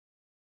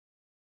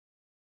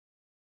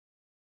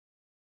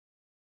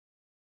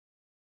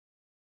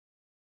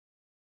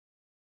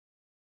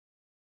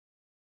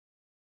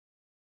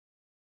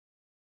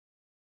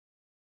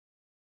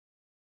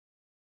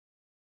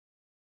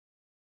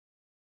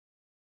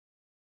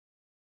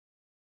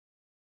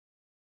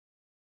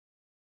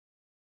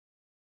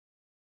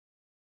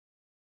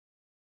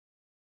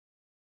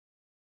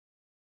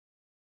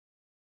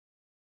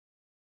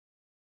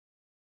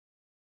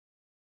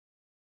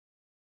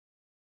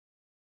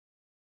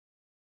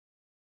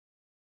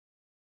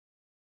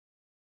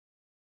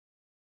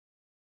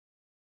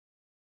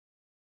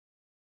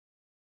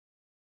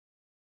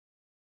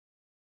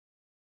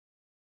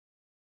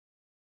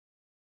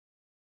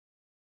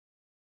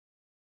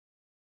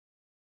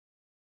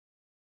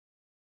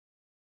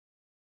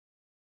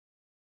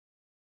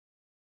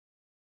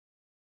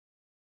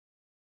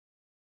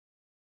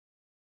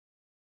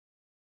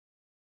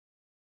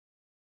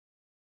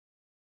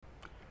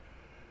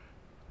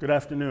Good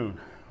afternoon.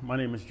 My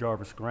name is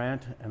Jarvis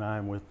Grant, and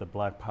I'm with the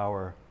Black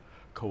Power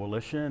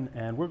Coalition,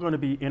 and we're going to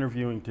be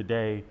interviewing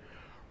today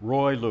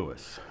Roy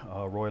Lewis.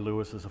 Roy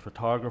Lewis is a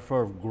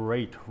photographer of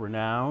great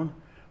renown.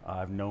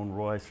 I've known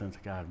Roy since,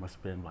 God, it must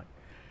have been like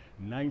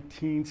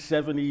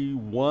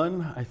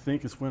 1971, I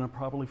think, is when I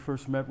probably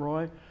first met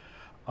Roy.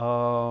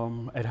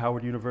 At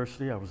Howard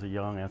University, I was a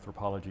young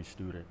anthropology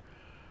student.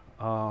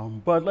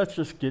 But let's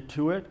just get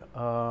to it.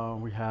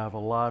 We have a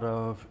lot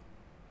of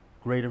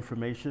great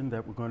information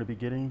that we're going to be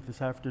getting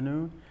this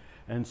afternoon.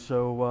 And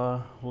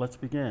so let's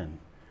begin.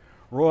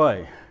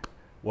 Roy,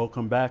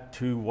 welcome back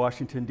to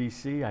Washington,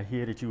 D.C. I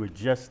hear that you were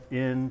just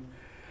in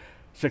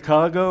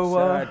Chicago.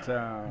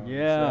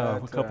 Yeah,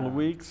 a couple of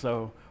weeks.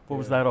 So what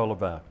was that all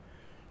about?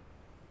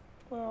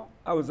 Well,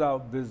 I was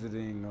out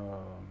visiting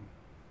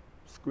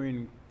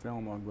screening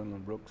film on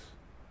Gwendolyn Brooks,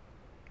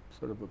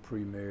 sort of a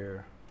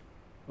premiere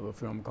of a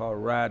film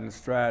called Riding,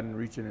 Striding,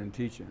 Reaching and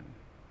Teaching.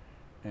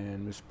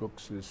 And Miss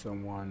Brooks is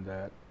someone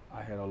that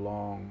I had a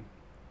long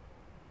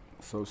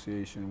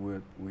association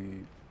with.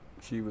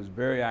 She was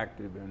very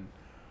active in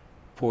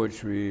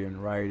poetry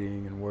and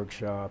writing and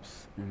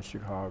workshops in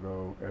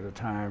Chicago at a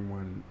time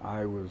when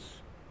I was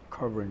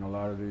covering a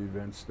lot of the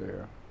events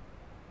there.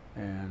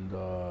 And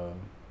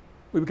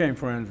we became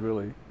friends,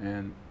 really.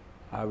 And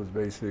I was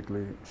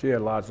basically, she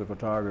had lots of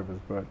photographers,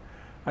 but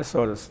I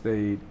sort of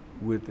stayed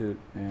with it,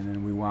 and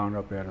then we wound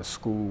up at a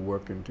school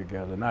working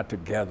together. Not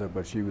together,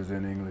 but she was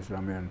in English,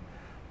 I'm in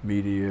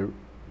media.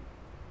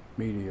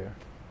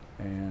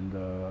 And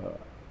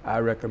I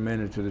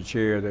recommended to the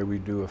chair that we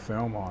do a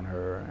film on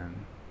her, and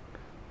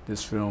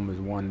this film is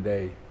one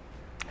day.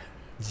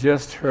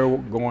 Just her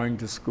going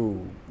to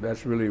school.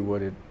 That's really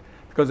what it,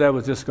 because that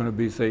was just gonna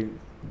be, say,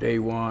 day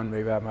one,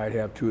 maybe I might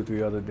have 2 or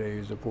 3 other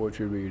days of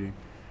poetry reading.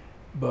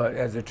 But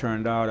as it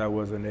turned out, I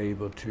wasn't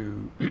able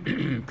to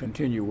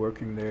continue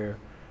working there.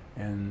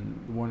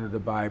 And one of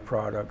the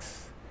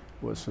byproducts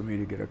was for me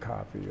to get a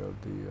copy of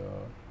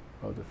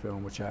the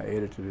film, which I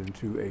edited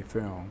into a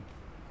film.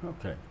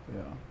 Okay.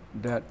 Yeah,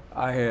 that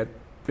I had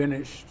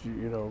finished,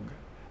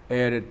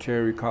 added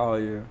Terry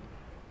Collier,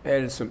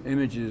 added some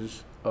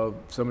images of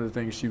some of the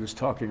things she was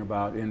talking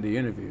about in the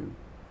interview.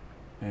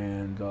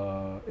 And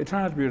it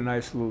turned out to be a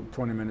nice little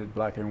 20-minute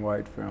black and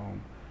white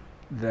film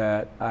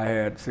that I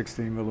had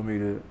 16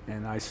 millimeter,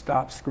 and I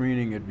stopped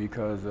screening it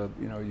because of,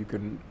 you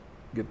couldn't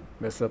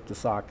mess up the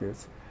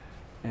sockets.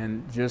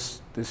 And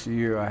just this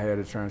year I had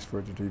it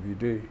transferred to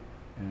DVD,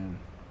 and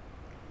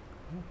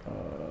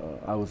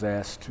I was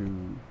asked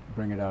to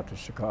bring it out to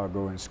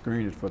Chicago and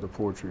screen it for the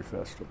Poetry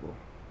Festival.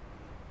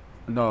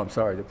 No, I'm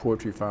sorry, the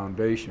Poetry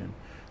Foundation,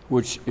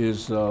 which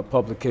is a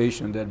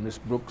publication that Miss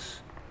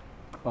Brooks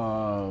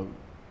got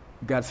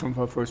some of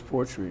her first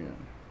poetry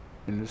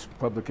in this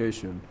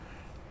publication.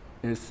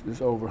 It's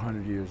over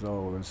 100 years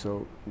old, and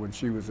so when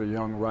she was a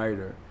young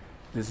writer,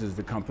 this is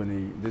the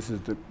company, this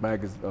is the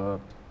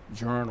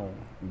journal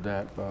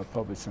that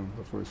published some of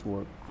her first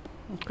work.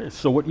 Okay,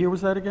 so what year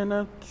was that again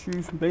that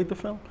you made the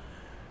film?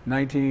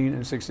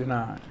 1969.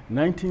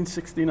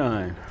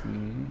 1969.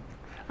 Mm-hmm.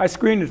 I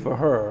screened it for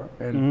her,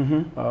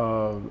 and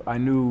I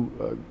knew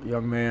a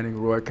young man named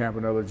Roy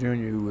Campanella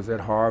Jr. who was at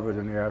Harvard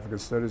in the African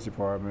Studies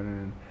Department,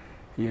 and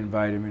he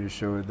invited me to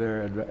show it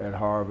there at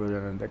Harvard,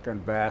 and the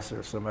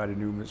ambassador, somebody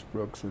knew Miss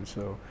Brooks, and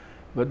so.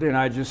 But then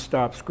I just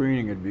stopped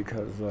screening it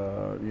because,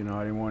 I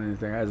didn't want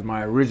anything as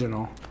my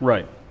original.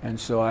 Right. And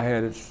so I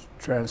had it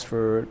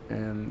transferred,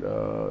 and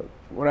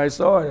when I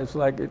saw it, it's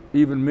like,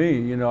 even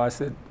me, I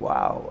said,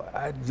 wow,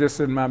 I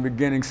just in my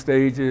beginning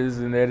stages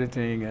in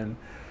editing, and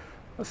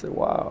I said,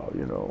 wow,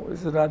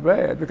 this is not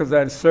bad, because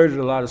I inserted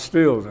a lot of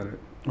stills in it.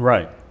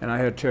 Right. And I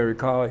had Terry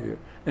Collier.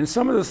 And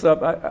some of the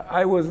stuff,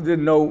 I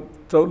didn't know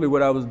totally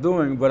what I was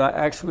doing, but I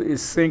actually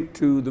synced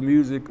to the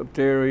music of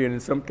Terry, and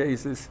in some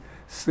cases,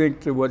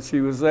 synced to what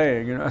she was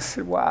saying. I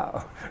said,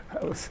 wow.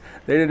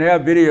 They didn't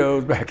have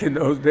videos back in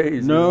those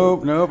days.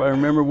 Nope, I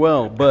remember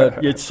well.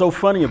 But it's so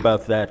funny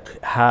about that,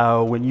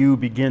 how when you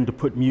begin to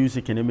put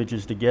music and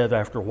images together,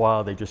 after a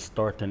while, they just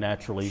start to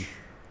naturally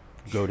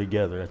go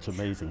together. That's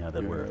amazing how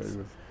that works.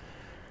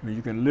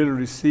 You can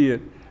literally see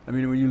it.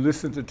 When you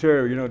listen to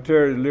Terry,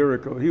 Terry's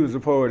lyrical. He was a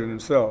poet in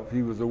himself.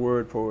 He was a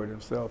word poet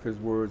himself. His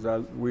words,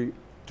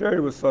 Terry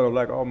was sort of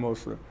like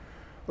almost a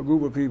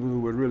group of people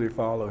who would really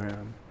follow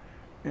him.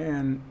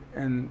 And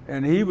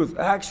he was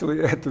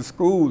actually at the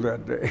school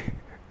that day.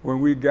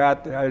 When we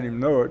got there, I didn't even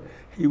know it,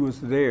 he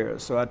was there.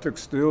 So I took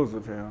stills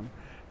of him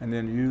and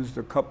then used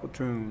a couple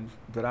tunes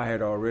that I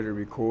had already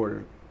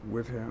recorded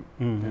with him.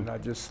 And I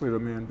just slid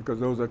them in,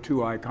 because those are 2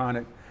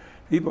 iconic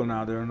people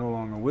now. They're no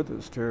longer with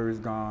us. Terry's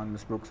gone,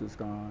 Miss Brooks is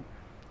gone.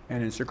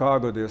 And in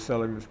Chicago, they're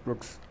celebrating Miss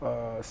Brooks'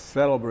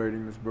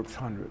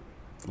 100th.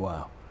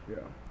 Wow. Yeah.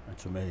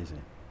 That's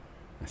amazing.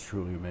 That's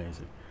truly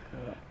amazing.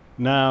 Yeah.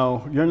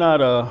 Now, you're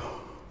not a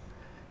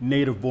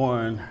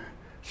native-born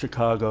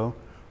Chicago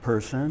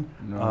person.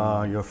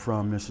 No. You're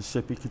from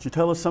Mississippi. Could you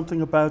tell us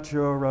something about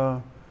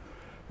your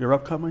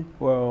upcoming?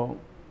 Well,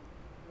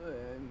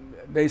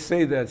 they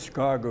say that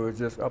Chicago is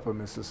just upper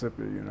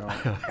Mississippi, you know,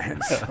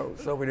 and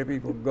so many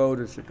people go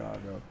to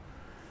Chicago.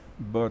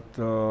 But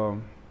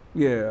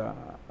yeah,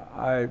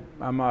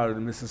 I'm out of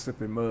the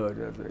Mississippi mud,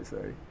 as they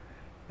say,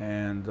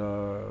 and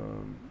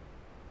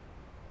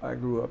I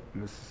grew up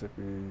in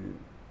Mississippi,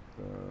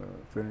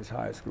 finished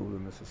high school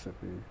in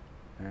Mississippi,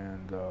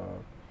 and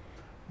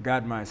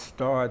got my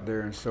start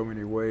there in so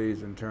many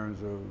ways in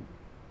terms of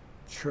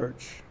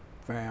church,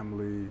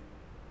 family,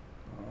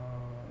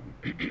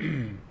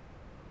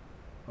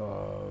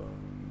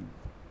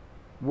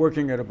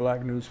 working at a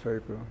black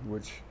newspaper,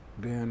 which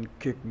then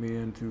kicked me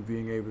into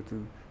being able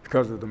to,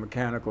 because of the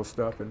mechanical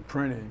stuff and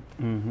printing,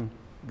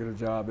 get a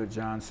job at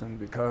Johnson,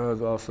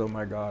 because also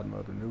my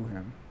godmother knew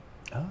him.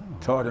 Oh.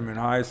 Taught him in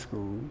high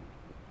school,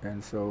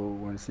 and so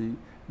when she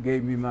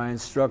gave me my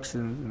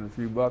instructions and a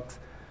few bucks,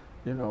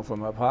 you know, for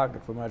my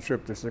pocket for my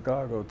trip to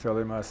Chicago, tell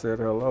him I said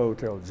hello,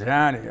 tell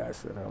Johnny I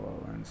said hello,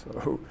 and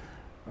so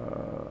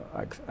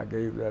I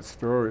gave that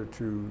story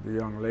to the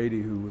young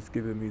lady who was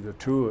giving me the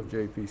tour of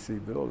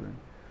JPC building,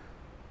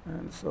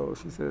 and so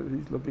she said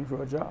he's looking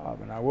for a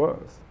job, and I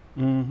was.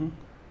 And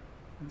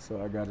so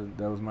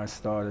that was my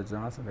start at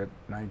Johnson at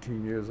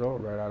 19 years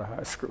old, right out of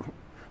high school.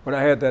 But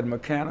I had that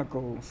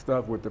mechanical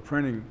stuff with the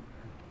printing,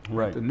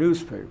 right, the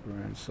newspaper,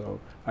 and so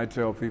I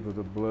tell people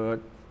the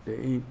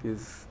ink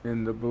is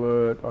in the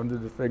blood, under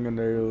the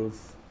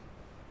fingernails,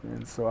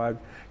 and so I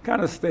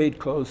kind of stayed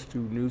close to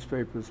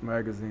newspapers,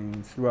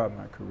 magazines throughout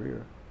my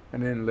career,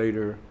 and then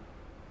later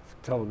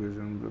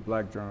television, the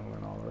Black Journal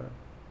and all of that.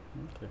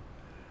 Okay.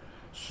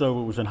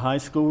 So it was in high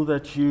school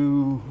that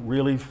you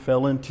really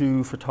fell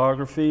into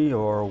photography,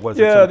 or was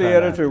it? Yeah, the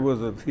editor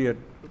he had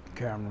a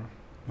camera,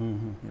 you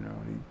know,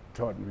 and he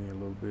taught me a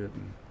little bit,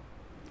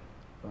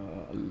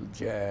 and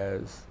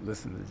jazz,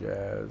 listen to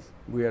jazz.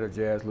 We had a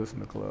jazz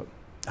listener club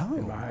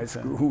in my high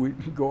school.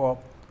 We'd go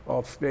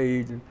off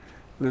stage and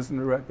listen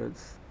to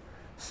records.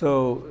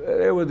 So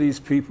there were these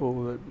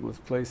people that was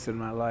placed in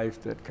my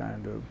life that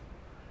kind of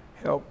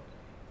helped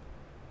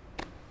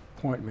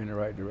point me in the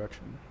right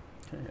direction.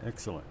 Okay,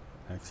 excellent,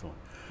 excellent.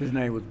 His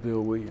name was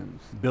Bill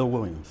Williams. Bill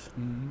Williams.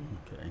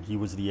 Okay, and he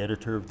was the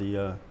editor of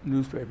the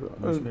newspaper.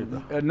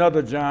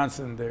 Another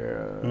Johnson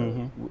there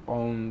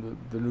owned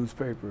the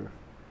newspaper,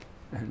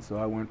 and so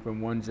I went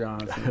from one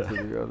Johnson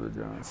to the other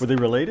Johnson. Were they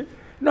related?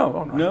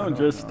 No,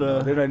 just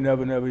they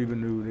never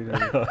even knew. They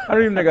never, I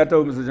don't even think I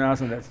told Mr.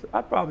 Johnson that.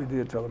 I probably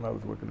did tell him I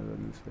was working at that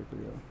newspaper.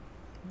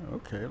 Yeah.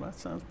 Okay, that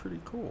sounds pretty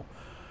cool.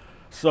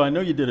 So I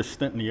know you did a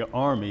stint in the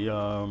Army.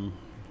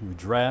 You were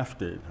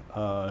drafted.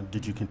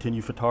 Did you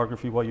continue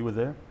photography while you were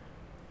there?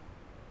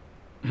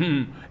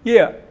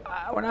 Yeah.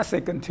 When I say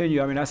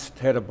continue, I mean I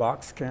had a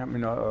box cam, you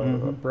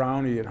know, a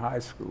Brownie in high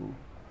school,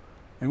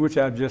 in which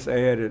I've just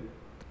added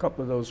a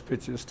couple of those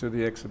pictures to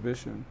the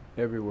exhibition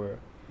everywhere.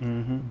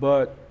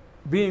 But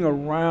being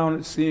around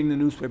and seeing the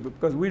newspaper,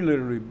 because we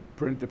literally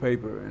print the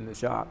paper in the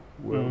shop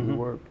where we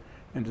worked,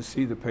 and to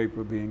see the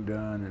paper being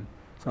done, and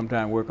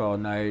sometimes work all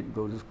night,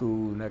 go to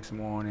school the next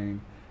morning.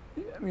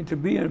 I mean, to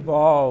be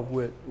involved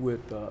with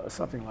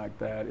something like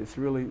that, it's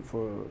really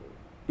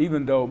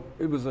even though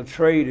it was a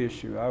trade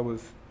issue, I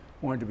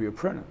wanted to be a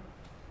printer,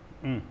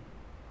 you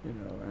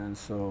know, and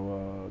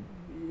so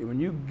when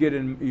you get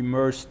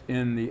immersed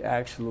in the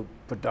actual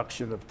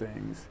production of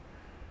things,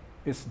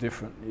 it's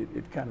different.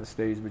 It kind of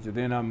stays with you.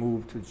 Then I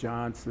moved to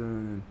Johnson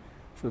and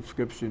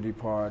subscription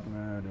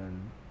department and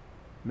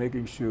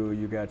making sure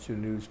you got your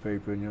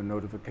newspaper and your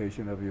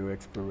notification of your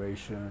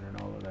expiration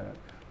and all of that.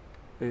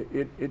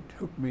 It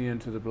took me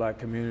into the black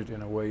community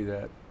in a way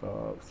that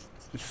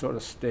sort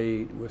of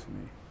stayed with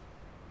me.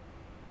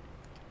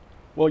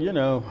 Well, you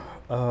know,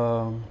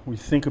 we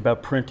think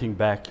about printing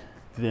back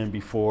then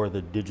before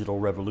the digital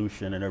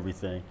revolution and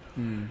everything.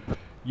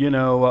 You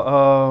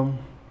know,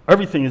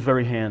 everything is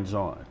very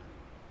hands-on,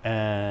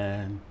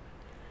 and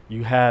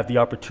you have the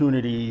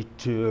opportunity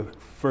to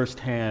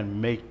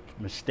firsthand make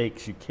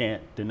mistakes you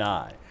can't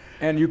deny.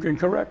 And you can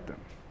correct them.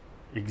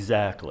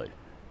 Exactly.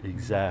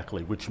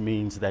 Exactly, which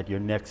means that your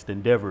next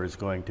endeavor is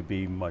going to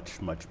be much,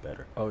 much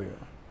better. Oh, yeah.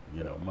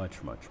 You know,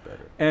 much, much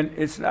better. And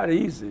it's not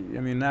easy. I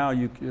mean, now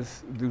you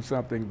just do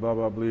something, blah,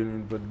 blah, blah,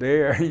 but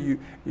there, if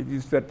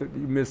you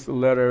miss a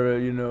letter,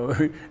 you know,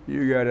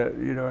 you gotta,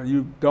 you know,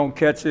 you don't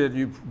catch it,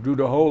 you do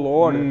the whole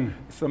order.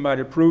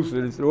 Somebody proofs it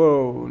and says,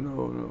 oh,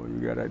 no,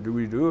 you gotta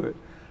redo it.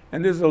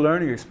 And this is a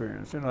learning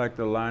experience, you know, like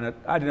the liner.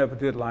 I never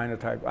did liner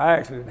type. I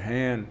actually did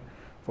hand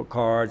for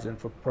cards and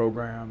for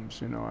programs,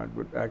 you know, I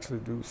would actually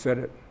set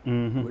it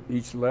with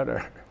each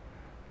letter,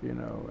 you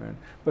know,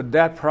 but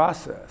that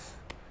process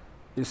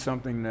is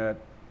something that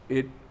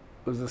it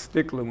was a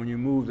stickler when you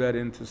move that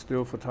into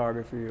still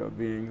photography or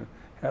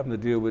having to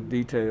deal with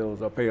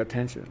details or pay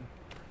attention,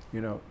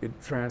 you know, it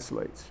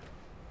translates.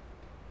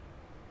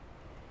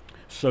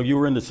 So you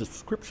were in the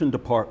subscription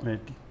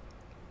department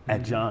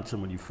at Johnson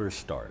when you first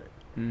started.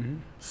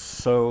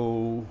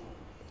 So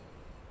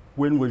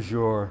when was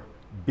your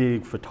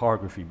big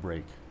photography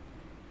break?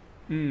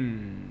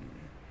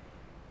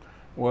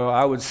 Well,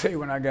 I would say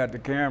when I got the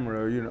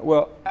camera, you know,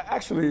 well,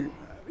 actually,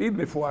 even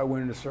before I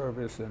went into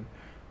service, and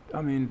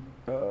I mean,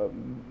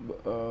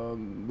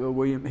 Bill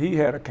Williams, he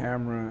had a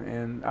camera,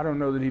 and I don't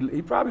know that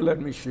he probably let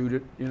me shoot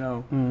it, you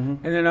know.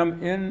 Mm-hmm. And then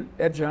I'm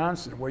at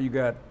Johnson, where you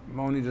got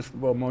Monita,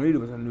 well, Monita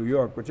was in New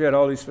York, but you had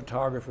all these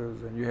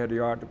photographers, and you had the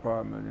art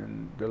department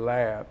and the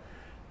lab.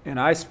 And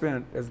I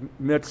spent as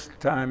much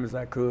time as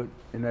I could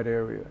in that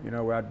area, you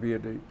know, where I'd be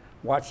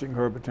watching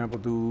Herbert Temple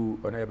do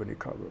an ebony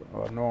cover,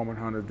 or Norman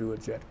Hunter do a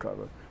jet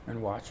cover,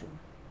 and watching,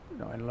 you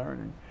know, and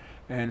learning.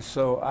 And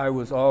so I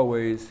was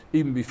always,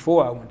 even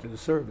before I went to the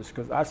service,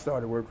 because I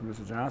started working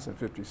for Mr. Johnson in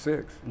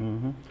 '56.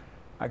 Mm-hmm.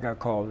 I got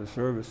called to the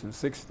service in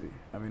 '60.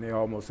 I mean, they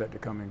almost had to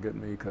come and get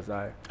me because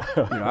I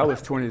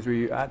was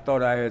 23. I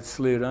thought I had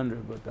slid under,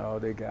 but no,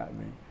 they got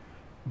me.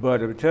 But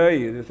to tell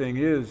you, the thing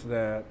is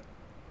that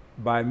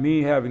by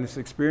me having this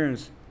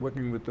experience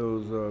working with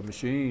those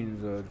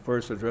machines,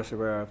 first address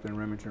aircraft and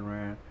Remington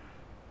ran,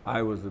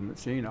 I was the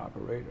machine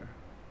operator.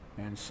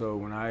 And so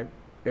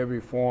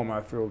every form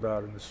I filled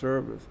out in the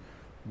service,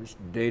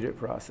 data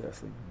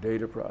processing,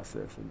 meter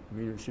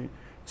machine.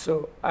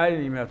 So I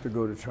didn't even have to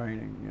go to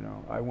training, you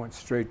know. I went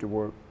straight to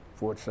work,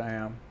 Fort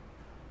Sam,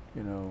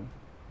 you know,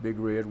 Big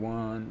Red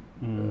One,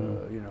 you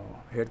know,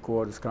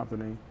 headquarters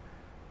company.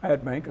 I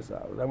had banker's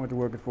hours. I went to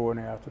work at 4 in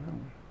the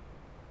afternoon,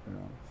 you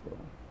know, so.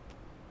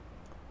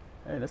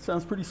 Hey, that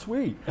sounds pretty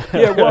sweet.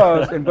 Yeah, it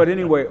was. But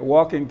anyway,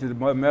 walking to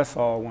the mess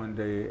hall one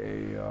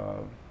day,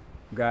 a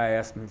guy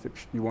asked me,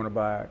 "You want to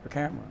buy a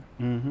camera?"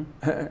 Mm-hmm.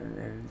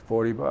 And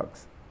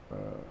 $40.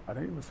 I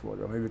think it was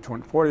 40, or maybe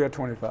 40 or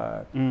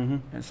 25. Mm-hmm.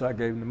 And so I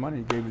gave him the money.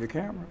 He gave me the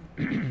camera.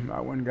 I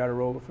went and got a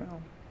roll of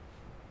film.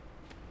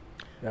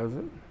 That was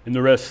it. And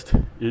the rest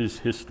is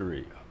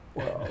history.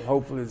 Well,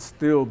 hopefully it'll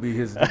still be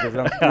history because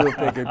I'm still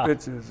taking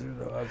pictures. You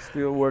know, I'm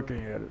still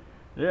working at it.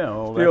 Yeah,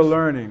 well, still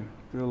learning.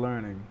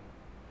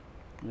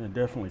 Yeah,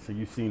 definitely. So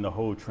you've seen the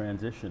whole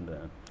transition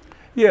then.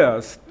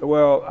 Yes.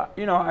 Well,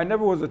 you know, I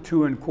never was a 2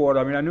 1/4.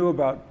 I mean, I knew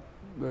about,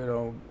 you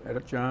know,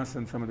 at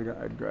Johnson, some of the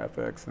guys at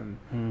graphics, and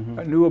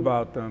I knew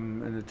about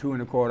them in the 2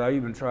 1/4. I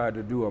even tried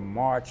to do a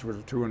march with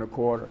a 2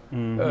 1/4,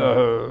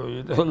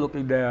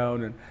 looking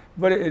down,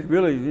 but it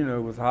really, you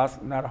know, was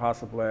not a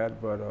Hasselblad,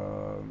 but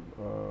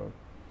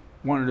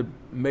one of the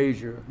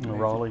major.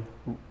 Raleigh.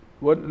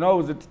 No, it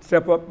was a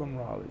step up from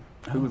Raleigh.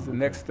 It was the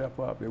next step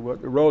up. It was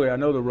the Rolly. I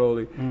know the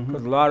Rolly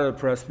because a lot of the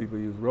press people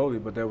use Rolly,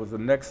 but there was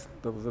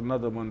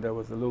another one that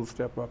was a little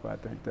step up, I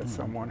think, that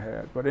someone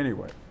had. But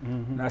anyway,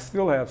 and I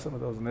still have some of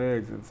those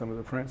legs and some of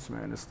the prints,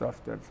 man, the stuff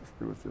it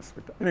was just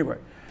anyway.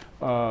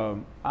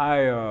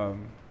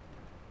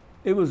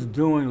 It was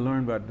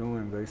learn by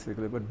doing,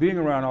 basically. But being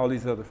around all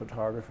these other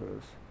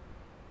photographers,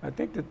 I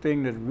think the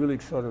thing that really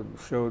sort of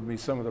showed me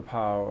some of the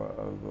power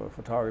of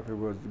photography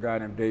was a guy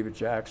named David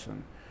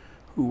Jackson,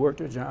 who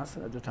worked at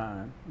Johnson at the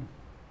time.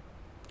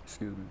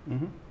 Excuse me.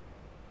 Mm-hmm.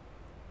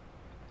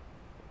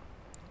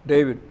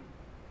 David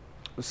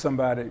was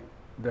somebody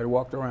that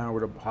walked around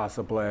with a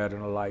Hasselblad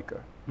and a Leica.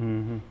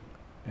 Mm-hmm.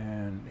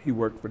 And he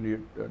worked for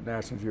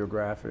National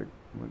Geographic,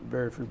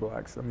 very few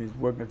blacks. I mean, he's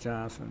working at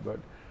Johnson, but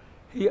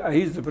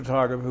he's the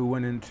photographer who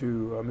went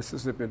into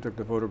Mississippi and took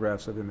the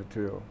photographs of Emmett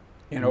Till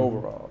in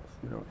overalls,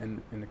 you know,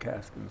 in the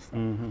casket and stuff.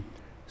 Mm-hmm.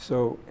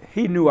 So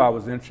he knew I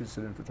was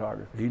interested in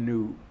photography. He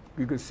knew.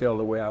 You could tell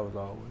the way I was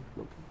always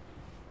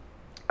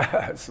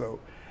looking. So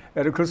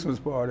at a Christmas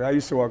party, I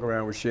used to walk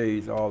around with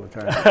shades all the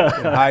time.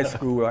 In high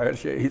school, I had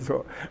shades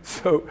on.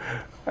 So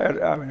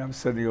I'm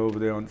sitting over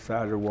there on the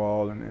side of the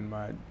wall in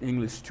my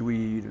English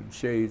tweed and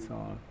shades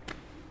on.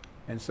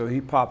 And so he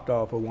popped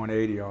off a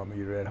 180 on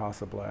me, that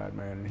Hasselblad,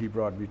 man, and he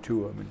brought me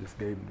 2 of them and just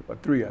gave me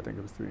 3, I think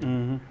it was 3.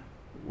 Mm-hmm.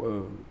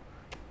 Whoa.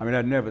 I mean,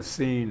 I'd never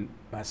seen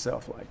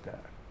myself like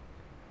that.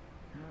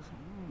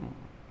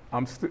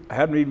 I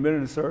haven't even been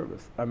in the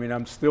service. I mean,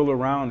 I'm still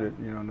around it,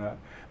 you know.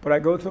 But I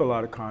go to a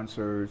lot of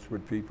concerts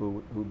with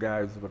people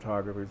guys,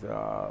 photographers.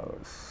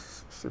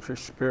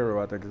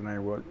 Shapiro, I think his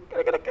name was.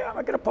 Get a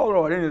camera, get a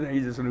Polaroid, anything. He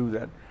just knew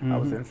that I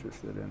was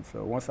interested in.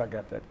 So once I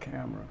got that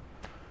camera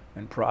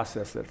and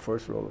processed that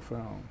first roll of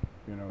film,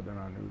 you know, then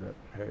I knew that,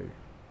 hey.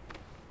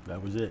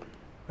 That was it.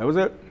 That was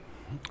it.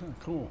 Okay,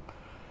 cool.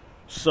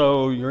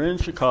 So you're in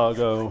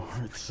Chicago.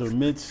 It's the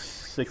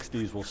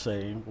mid-'60s, we'll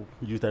say. We'll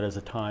use that as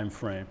a time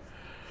frame.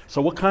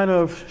 So what kind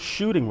of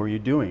shooting were you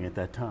doing at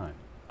that time?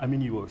 I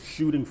mean, you were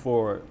shooting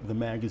for the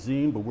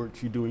magazine, but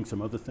weren't you doing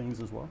some other things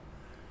as well?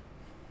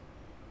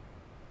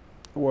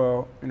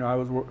 Well, you know, I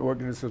was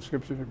working in the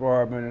subscription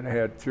department and I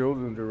had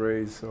children to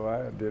raise, so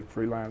I did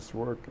freelance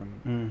work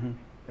and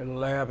in a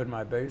lab in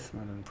my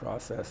basement and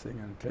processing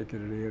and taking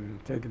it in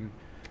and taking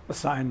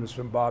assignments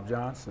from Bob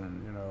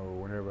Johnson, you know,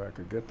 whenever I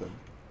could get them.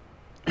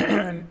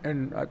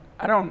 and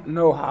I don't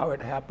know how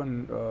it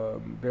happened.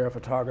 Their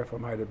photographer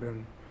might have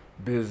been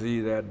busy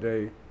that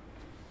day,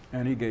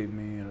 and he gave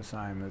me an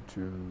assignment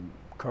to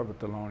cover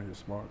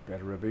Thelonious Monk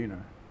at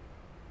Ravenna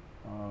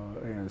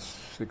in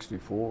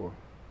 '64.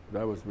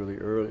 That was really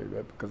early,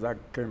 because I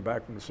came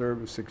back from the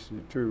service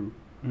 '62,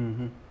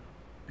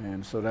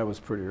 and so that was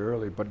pretty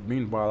early. But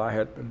meanwhile, I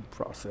had been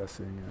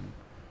processing and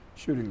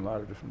shooting a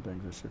lot of different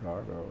things in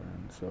Chicago,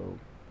 and so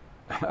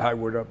I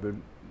went up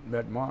and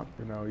met Monk,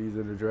 you know, he's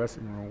in the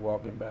dressing room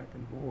walking back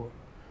and forth.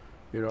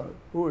 You know,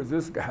 who is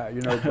this guy?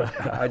 You know,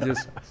 but I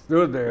just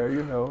stood there,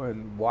 you know,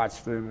 and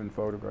watched him and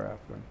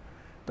photographed him.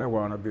 That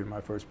wound up being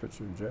my first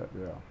picture in Jet,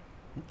 yeah.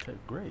 Okay,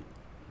 great,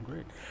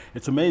 great.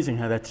 It's amazing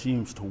how that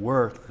seems to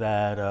work,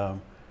 that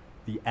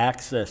the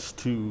access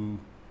to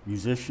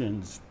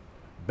musicians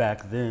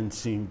back then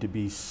seemed to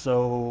be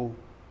so,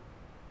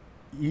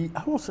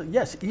 I won't say,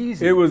 yes,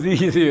 easy. It was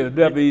easier,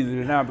 definitely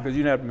easier now, because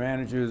you have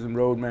managers and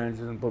road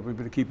managers and people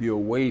to keep you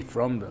away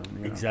from them. You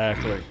know?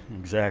 Exactly,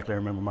 exactly. I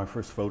remember my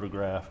first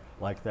photograph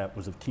like that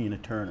was of Tina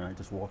Turner. I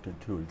just walked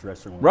into a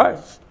dressing room. Right.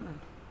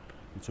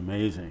 It's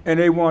amazing. And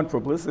they want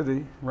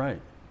publicity. Right.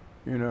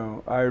 You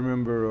know, I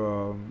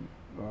remember,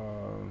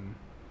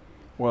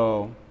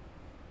 well,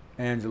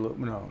 Nancy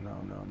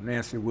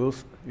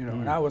Wilson, you know,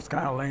 and I was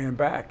kind of laying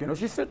back, you know,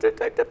 she said,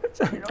 take the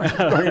picture, go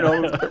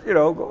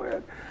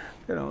ahead,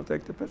 you know,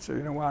 take the picture,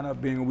 you know, wound up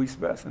being a week's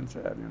best in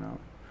Chad, you know.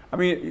 I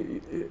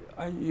mean,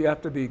 you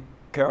have to be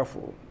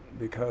careful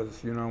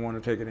because you don't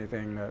want to take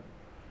anything that,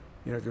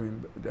 you know,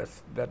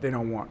 that they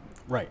don't want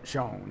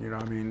shown, you know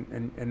what I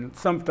mean? And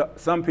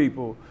some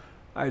people,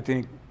 I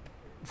think,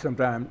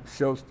 sometimes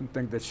shows some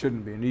things that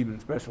shouldn't be, and even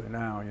especially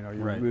now, you know,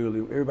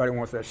 everybody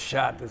wants that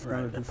shot that's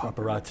going to do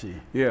something. Paparazzi.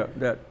 Yeah,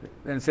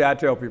 and see, I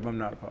tell people I'm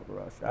not a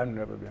paparazzi. I've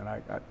never been.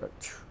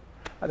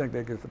 I think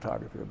they give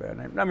photography a bad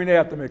name. I mean, they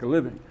have to make a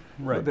living,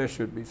 but there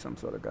should be some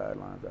sort of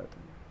guidelines, I think.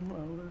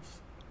 Well,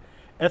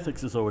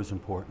 ethics is always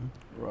important.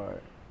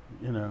 Right.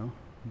 You know,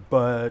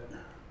 but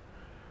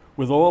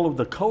with all of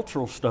the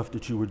cultural stuff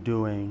that you were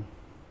doing,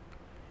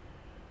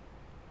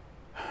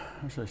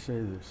 how should I say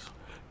this?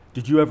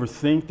 Did you ever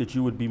think that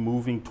you would be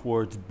moving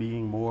towards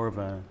being more of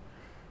a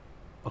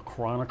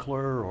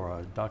chronicler or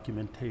a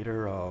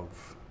documentator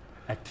of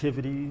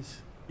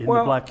activities in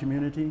the Black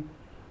community?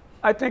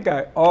 I think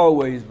I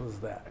always was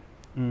that.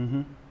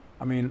 Mm-hmm.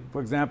 I mean, for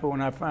example,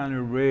 when I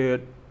finally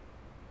read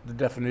the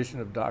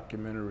definition of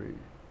documentary,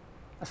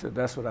 I said,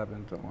 that's what I've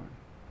been doing.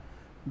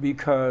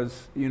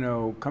 Because, you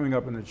know, coming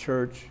up in the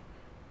church,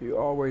 you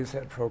always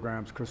had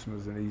programs,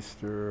 Christmas and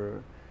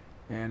Easter,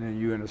 and then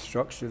you're in a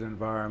structured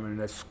environment.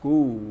 And at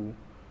school,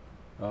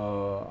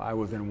 I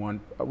was in one,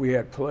 we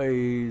had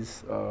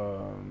plays, you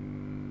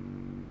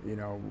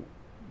know,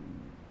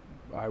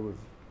 I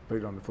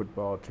played on the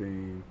football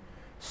team.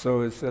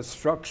 So it's that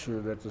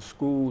structure that the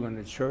school and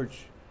the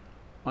church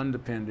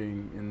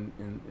underpinning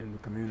in the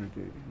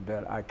community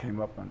that I came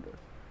up under.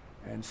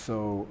 And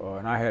so,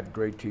 and I had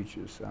great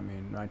teachers. I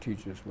mean, my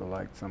teachers were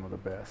like some of the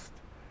best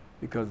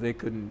because they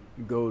couldn't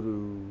go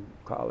to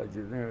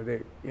colleges.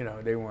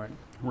 They weren't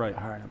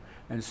hiring them.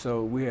 And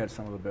so we had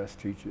some of the best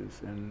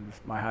teachers. And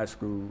my high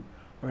school,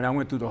 I mean, I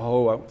went through the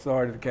whole, I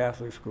started at the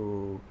Catholic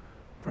school,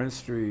 Prince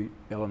Street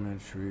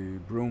Elementary,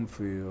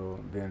 Broomfield,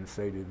 then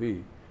Sadie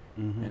V.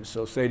 Mm-hmm. And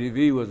so Sadie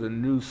V was a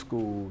new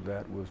school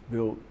that was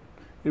built.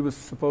 It was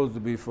supposed to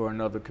be for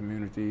another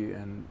community,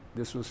 and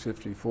this was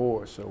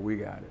 54, so we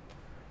got it.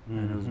 Mm-hmm.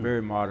 And it was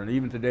very modern.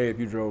 Even today, if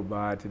you drove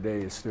by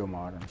today, it's still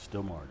modern. It's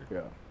still modern.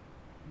 Yeah.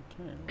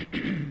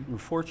 Okay. We're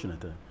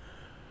fortunate then.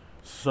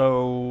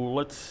 So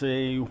let's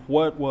say,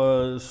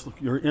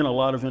 you're in a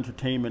lot of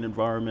entertainment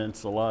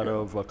environments, a lot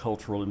of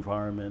cultural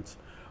environments.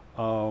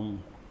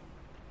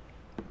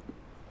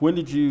 When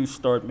did you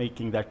start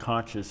making that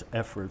conscious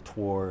effort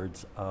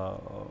towards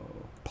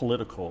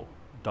political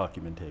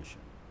documentation?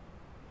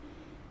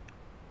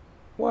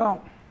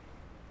 Well,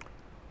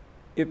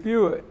 if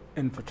you're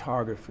in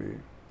photography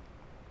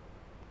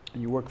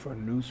and you work for a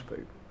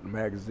newspaper, a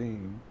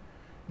magazine,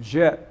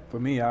 Jet, for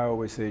me, I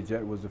always say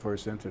Jet was the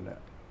first internet.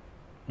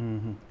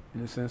 Mm-hmm.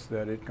 In the sense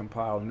that it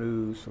compiled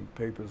news from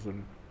papers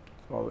and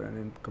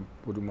then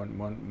put them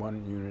on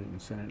one unit and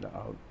send it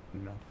out,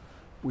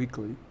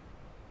 weekly.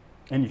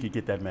 And you could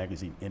get that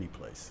magazine any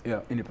place.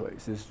 Yeah, any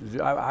place.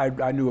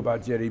 I knew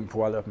about Jet even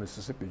before I left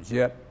Mississippi.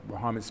 Jet,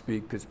 Muhammad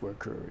Speak, Pittsburgh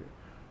Courier,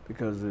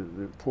 because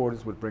the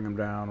porters would bring them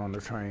down on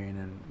the train,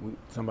 and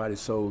somebody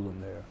sold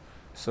them there.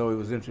 So it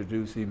was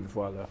introduced even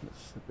before I left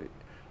Mississippi.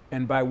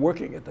 And by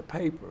working at the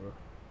paper,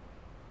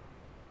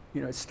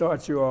 it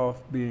starts you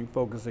off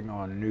focusing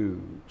on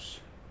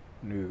news,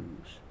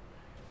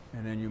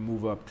 and then you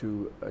move up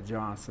to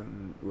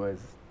Johnson, was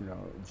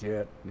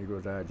Jet,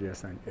 Negro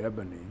Digest, and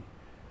Ebony.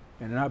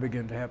 And then I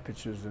began to have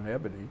pictures in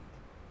Ebony,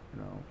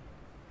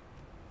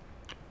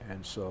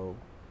 And so,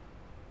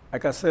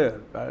 like I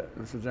said,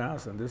 Mr.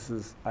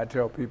 Johnson, I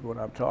tell people when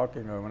I'm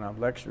talking or when I'm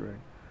lecturing,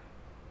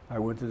 I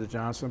went to the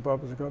Johnson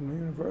Publishing Company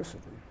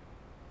University.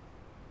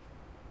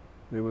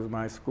 It was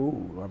my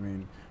school. I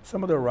mean,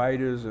 some of the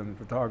writers and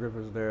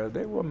photographers there,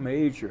 they were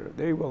major.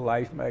 They were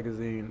Life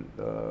magazine,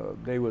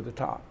 they were the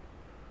top.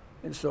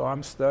 And so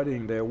I'm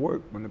studying their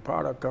work. When the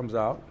product comes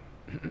out,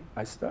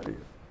 I study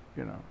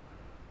it,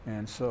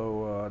 And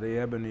so the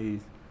Ebony,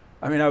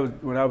 when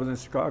I was in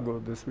Chicago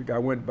this week, I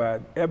went by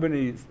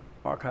Ebony's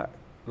archive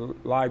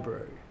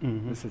library,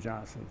 Mr.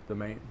 Johnson,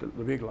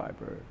 the big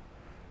library,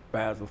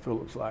 Basil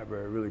Phillips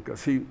Library, really,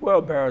 because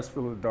Basil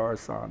Phillips,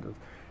 Doris Saunders.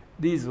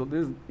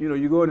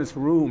 You go in this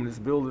room, this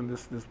building,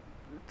 this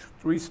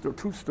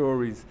two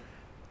stories,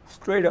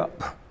 straight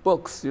up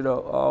books, you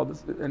know, all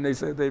this, and they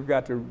said they've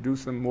got to do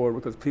some more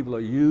because people are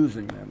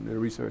using them, the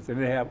research,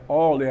 and they have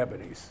all the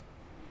ebonies.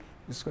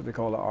 This is what they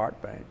call the art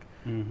bank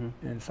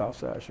in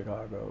Southside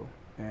Chicago.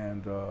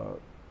 And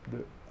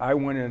I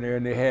went in there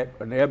and they had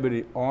an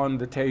ebony on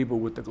the table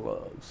with the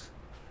gloves.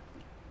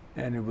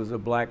 And it was a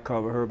black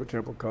cover, Herbert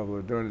Temple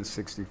cover, done in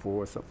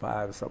 '64, so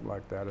 5 or something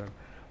like that. And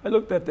I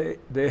looked at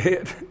the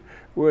head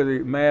where the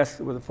mask,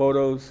 with the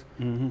photos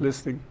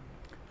listing.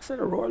 I said,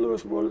 Roy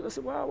Lewis. I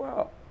said,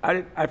 wow.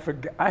 I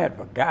had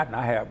forgotten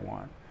I had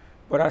one.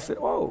 But I said,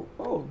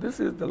 oh, this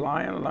is the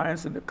Lion,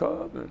 Lions and the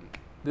Cub, and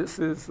this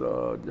is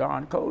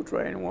John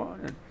Coltrane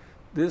one, and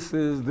this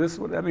is this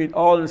one. I mean,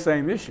 all in the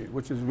same issue,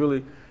 which is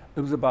really,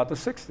 it was about the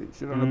 '60s,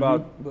 you know,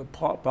 about the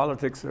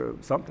politics or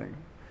something.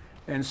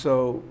 And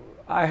so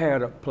I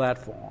had a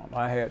platform.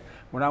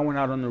 When I went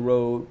out on the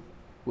road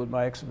with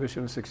my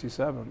exhibition in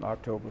 '67,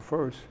 October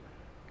 1st,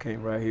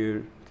 came right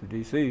here to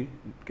DC.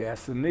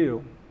 Gaston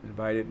Neal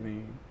invited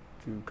me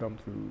to come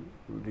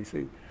to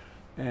DC.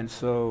 And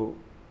so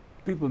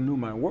people knew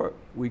my work.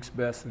 Weeks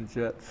Best and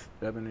Jets,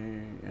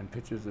 Ebony and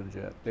Pictures and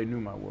Jet, they knew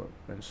my work.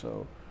 And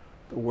so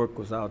the work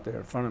was out there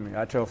in front of me.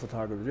 I tell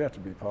photographers, you have to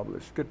be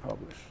published, get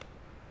published.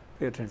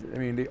 Pay attention. I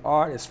mean, the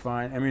art is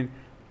fine. I mean,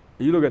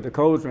 you look at the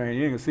Coltrane,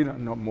 you ain't gonna see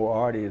nothing no more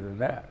arty than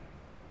that.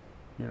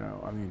 You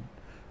know, I mean,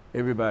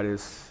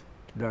 everybody's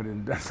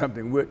done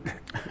something with.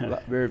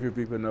 Very few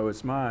people know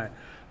it's mine,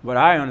 but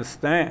I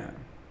understand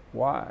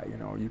why. You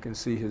know, you can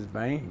see his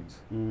veins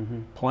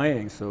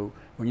playing. So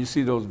when you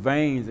see those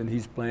veins and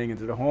he's playing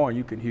into the horn,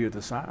 you can hear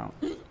the sound.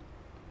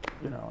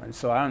 You know, and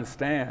so I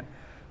understand.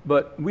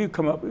 But we've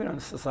come up in a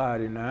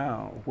society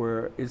now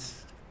where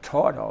it's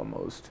taught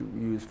almost to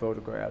use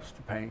photographs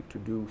to paint, to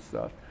do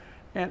stuff,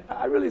 and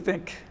I really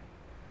think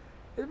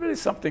there's really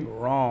something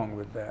wrong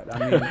with that.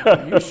 I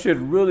mean, you should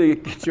really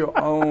get your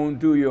own,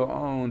 do your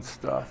own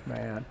stuff,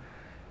 man.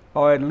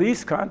 Or at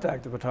least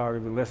contact the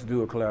photographer, let's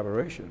do a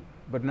collaboration.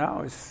 But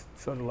now it's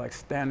sort of like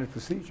standard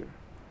procedure.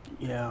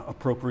 Yeah,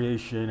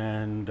 appropriation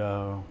and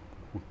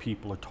what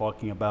people are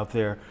talking about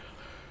their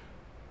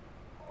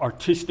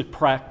artistic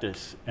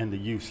practice and the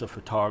use of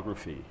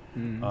photography.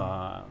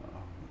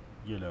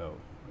 You know,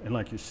 and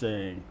like you're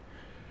saying,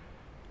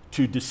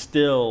 to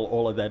distill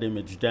all of that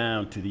image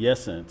down to the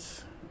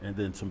essence, and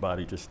then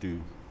somebody just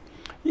do.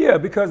 Yeah,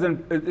 because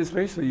then it's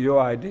basically your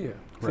idea.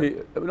 Right.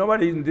 See,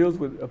 nobody even deals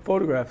with a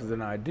photograph as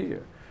an idea.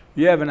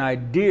 You have an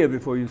idea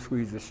before you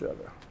squeeze the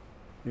shutter,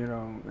 you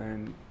know,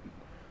 and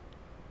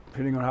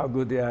depending on how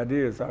good the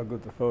idea is, how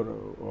good the photo,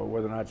 or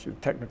whether or not your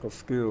technical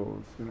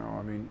skills, you know,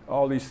 I mean,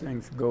 all these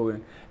things go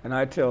in. And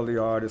I tell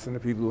the artists and the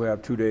people who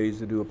have 2 days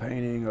to do a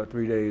painting, or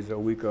 3 days, or a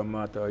week, or a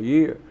month, or a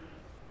year,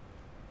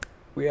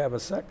 we have a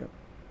second.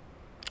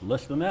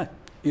 Less than that.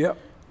 Yep,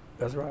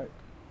 that's right.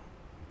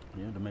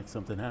 Yeah, to make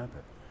something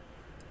happen.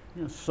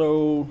 Yeah,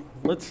 so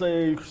let's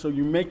say, so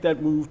you make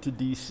that move to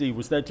DC.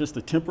 Was that just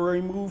a temporary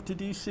move to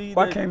DC?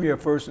 Well, I came here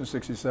first in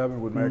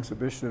 '67 with my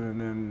exhibition, and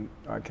then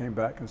I came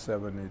back in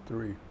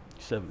 '73.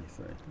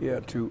 73. Yeah,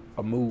 to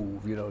a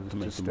move, you know, To to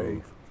make the stay.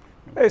 move.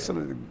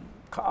 Basically,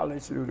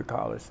 college, to do the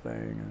college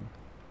thing, and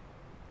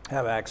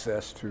have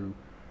access to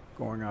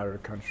going out of the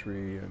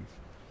country,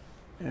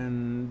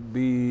 and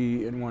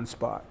be in one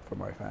spot for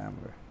my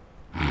family.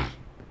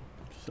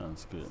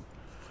 Sounds good.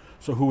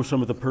 So who were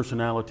some of the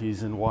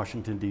personalities in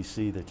Washington,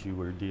 D.C. that you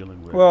were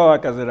dealing with? Well,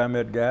 like I said, I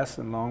met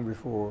Gaston long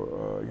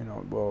before, you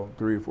know, well,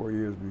 3 or 4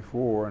 years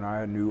before, and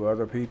I knew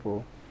other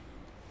people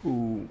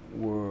who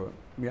were,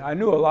 I mean, I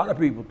knew a lot of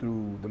people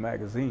through the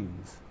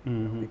magazines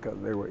because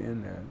they were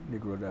in there,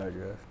 Negro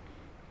Digest.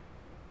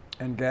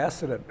 And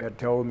Gaston had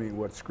told me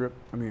what script,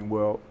 I mean,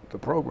 well, the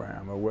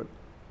program, or what,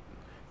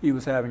 he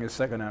was having his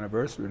 2nd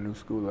anniversary of New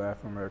School of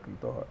African American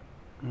Thought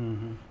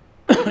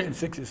in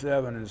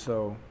 '67, and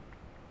so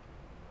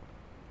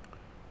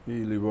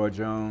Leroy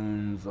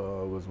Jones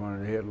was one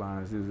of the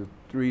headlines. It was a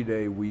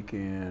 3-day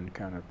weekend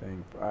kind of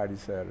thing, Friday,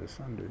 Saturday,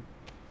 Sunday.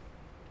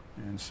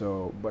 And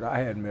so, but I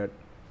had met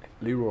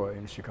Leroy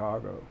in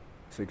Chicago,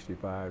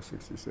 '65,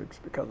 '66,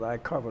 because I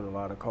covered a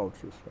lot of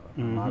culture stuff,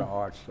 a lot of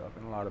art stuff,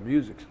 and a lot of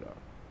music stuff.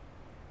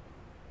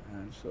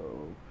 And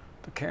so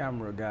the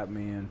camera got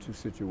me into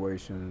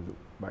situations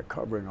by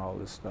covering all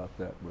this stuff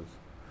that was,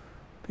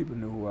 people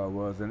knew who I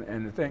was.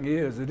 And the thing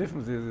is, the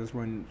difference is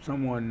when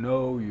someone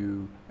know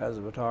you as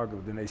a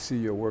photographer, then they see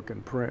your work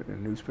in print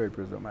in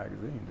newspapers or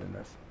magazines, and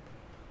that's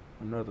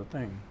another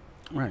thing.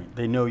 Right,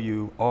 they know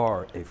you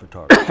are a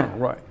photographer.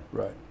 Right,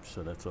 right.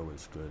 So that's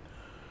always good.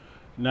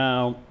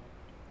 Now,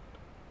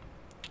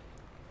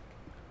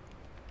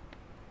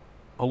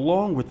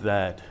 along with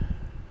that,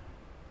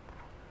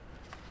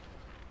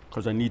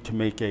 because I need to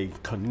make a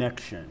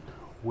connection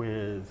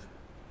with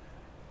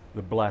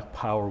the Black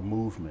Power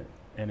movement,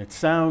 and it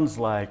sounds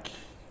like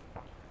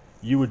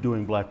you were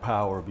doing Black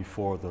Power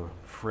before the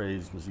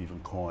phrase was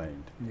even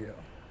coined. Yeah.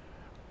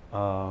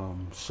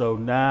 So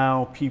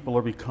now people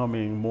are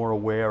becoming more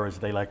aware, as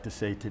they like to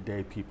say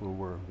today, people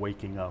were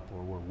waking up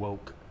or were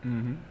woke.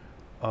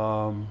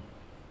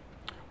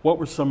 What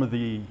were some of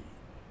the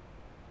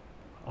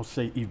I'll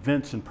say,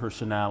 events and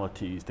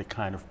personalities that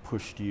kind of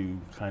pushed you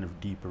kind of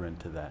deeper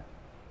into that?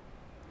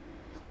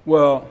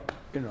 Well,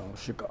 you know,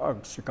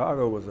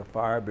 Chicago was a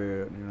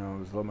firebed. You know,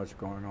 there's so much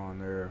going on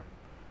there.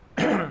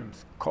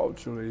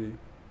 Culturally,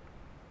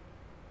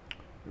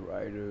 the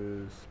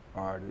writers,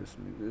 artists,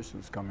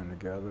 musicians coming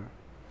together.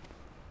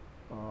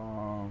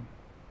 And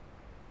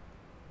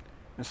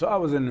so I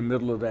was in the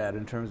middle of that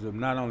in terms of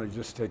not only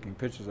just taking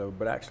pictures of it,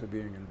 but actually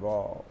being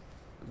involved.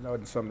 It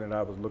wasn't something that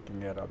I was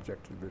looking at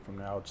objectively from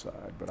the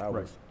outside, but I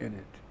was in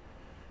it.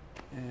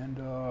 And,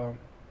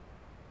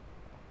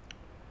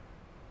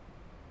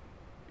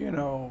 you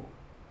know,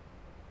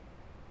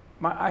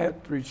 I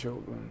had 3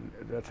 children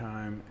at that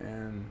time,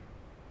 and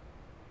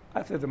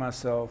I said to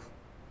myself,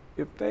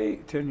 if they,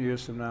 10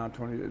 years from now,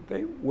 20,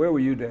 where were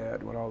you,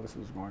 Dad, when all this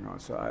was going on?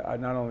 So I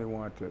not only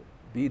wanted to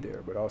be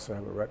there, but also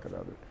have a record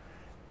of it.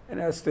 And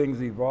as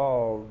things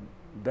evolved,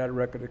 that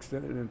record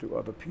extended into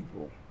other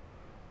people.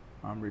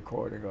 I'm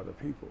recording other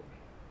people,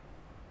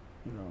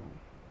 you know.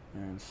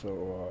 And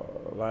so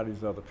a lot of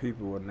these other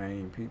people were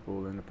named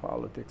people in the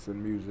politics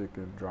and music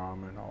and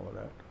drama and all of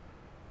that.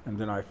 And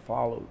then I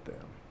followed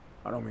them.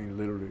 I don't mean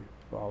literally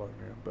following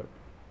them, but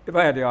if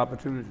I had the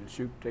opportunity to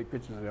shoot, take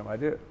pictures of them, I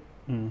did.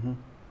 Mm-hmm.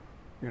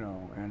 You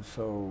know, and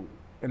so,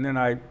 and then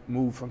I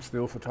moved from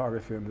still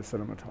photography into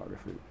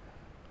cinematography.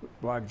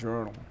 Black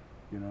Journal,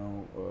 you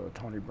know,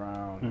 Tony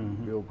Brown,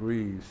 and Bill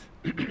Greaves,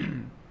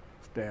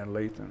 Stan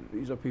Lathan.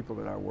 These are people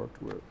that I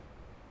worked with.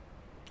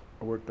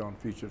 I worked on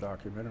feature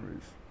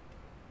documentaries,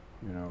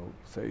 you know,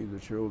 Save the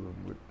Children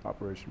with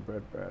Operation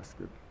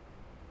Breadbasket,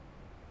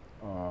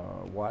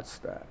 Watch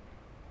That,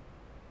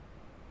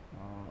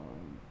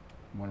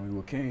 When We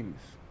Were Kings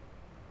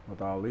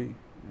with Ali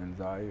and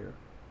Zaire.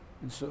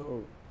 And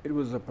so it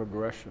was a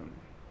progression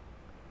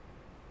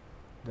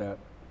that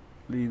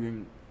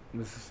leaving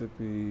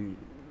Mississippi,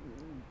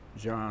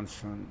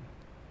 Johnson.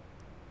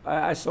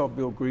 I saw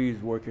Bill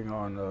Greaves working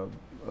on,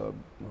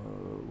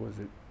 was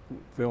it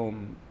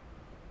film,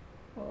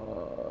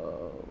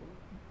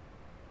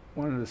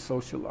 one of the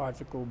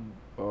sociological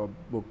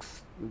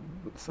books,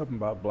 something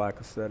about black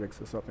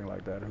aesthetics or something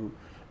like that,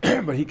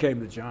 but he came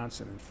to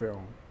Johnson and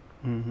film.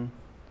 Mm-hmm.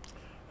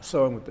 I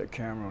saw him with that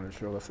camera on his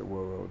shoulder. I said,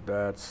 well,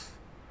 that's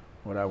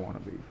what I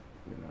want to be,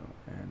 you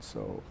know. And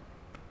so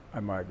I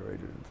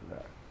migrated into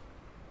that.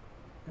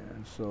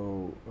 And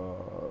so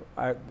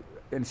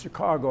in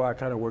Chicago, I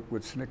kind of worked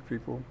with SNCC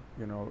people.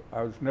 You know,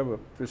 I was never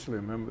officially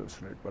a member of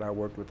SNCC, but I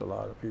worked with a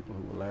lot of people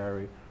who were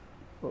Larry.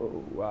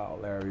 Oh, wow,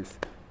 Larry's,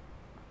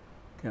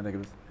 can't think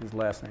of his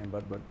last name,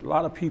 but a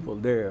lot of people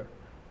there.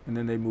 And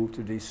then they moved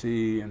to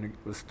DC and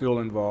was still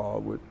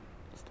involved with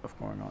stuff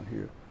going on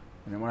here.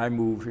 And then when I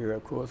moved here,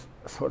 of course,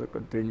 I sort of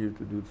continued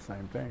to do the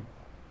same thing.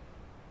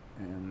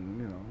 And,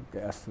 you know,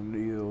 Gaston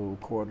Neal,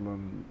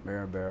 Cortland,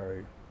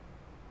 Mayberry,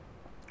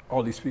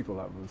 all these people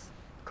I was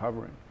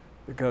covering.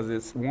 Because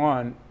it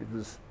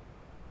was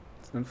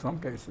in some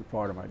cases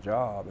part of my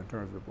job in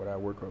terms of what I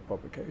work on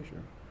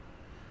publication.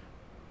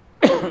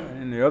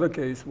 And in the other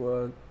case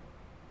was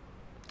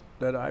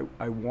that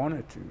I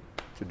wanted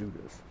to do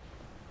this.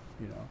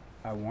 You know,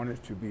 I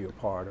wanted to be a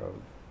part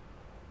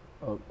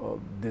of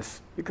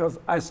this because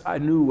I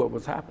knew what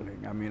was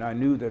happening. I mean, I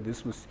knew that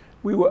this was,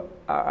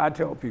 I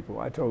tell people,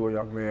 I told a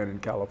young man in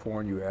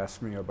California who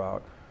asked me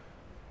about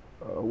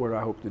what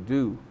I hope to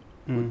do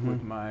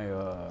with my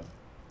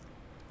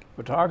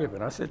photography,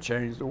 and I said,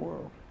 change the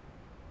world.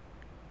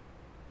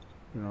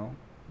 You know,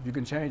 if you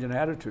can change an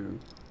attitude,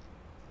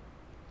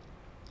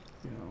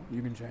 you know,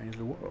 you can change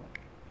the world.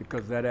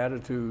 Because that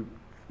attitude,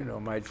 you know,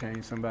 might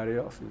change somebody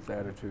else's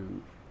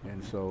attitude.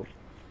 And so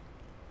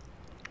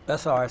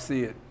that's how I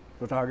see it.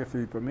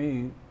 Photography for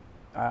me,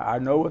 I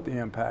know what the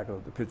impact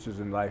of the Pictures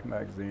in Life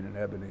magazine and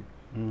Ebony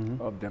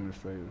of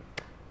demonstrated.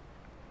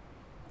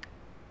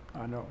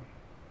 I know.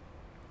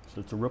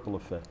 So it's a ripple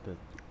effect that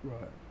you're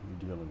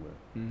dealing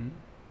with.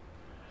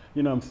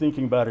 You know, I'm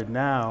thinking about it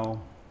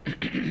now.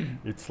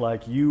 It's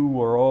like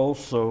you are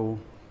also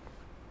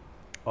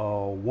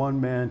a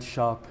one-man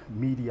shop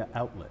media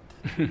outlet.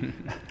 I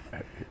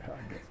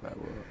guess that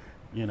was.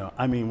 You know,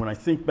 I mean, when I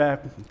think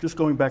back, just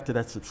going back to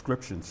that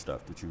subscription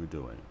stuff that you were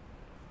doing,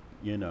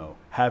 you know,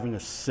 having a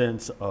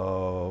sense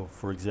of,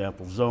 for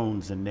example,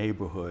 zones and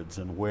neighborhoods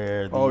and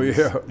where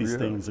these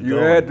things are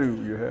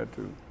going. You had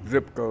to.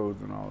 Zip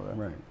codes and all that.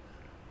 Right.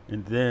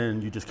 And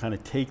then you just kind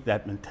of take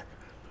that,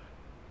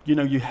 you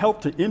know, you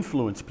help to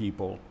influence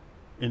people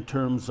in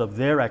terms of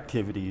their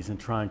activities and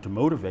trying to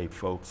motivate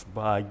folks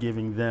by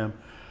giving them,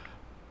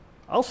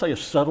 I'll say, a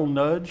subtle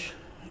nudge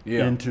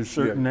into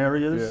certain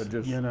areas,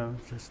 you know,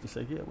 just to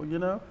say, yeah, well, you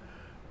know,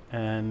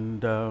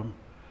 and,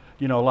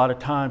 you know, a lot of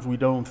times we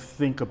don't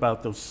think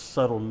about those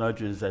subtle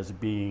nudges as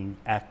being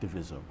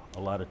activism. A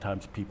lot of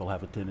times people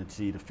have a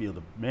tendency to feel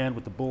the man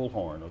with the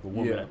bullhorn or the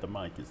woman at the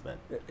mic is that.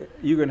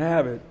 You can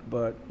have it,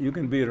 but you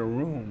can be in a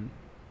room,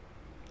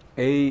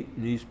 A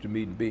needs to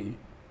meet B.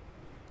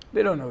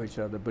 They don't know each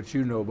other, but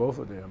you know both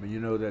of them, and you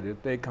know that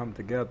if they come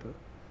together,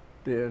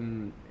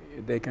 then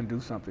they can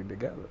do something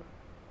together.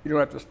 You don't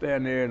have to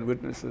stand there and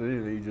witness it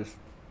either. You just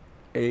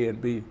A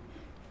and B.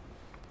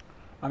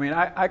 I mean,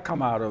 I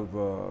come out of,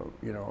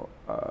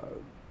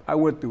 I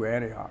went through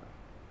Antioch,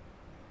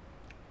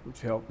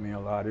 which helped me a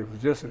lot. It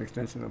was just an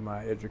extension of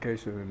my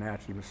education in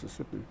Natchez,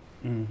 Mississippi.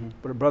 Mm-hmm.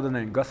 But a brother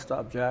named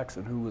Gustav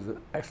Jackson, who was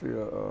actually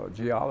a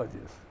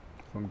geologist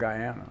from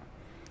Guyana,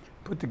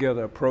 put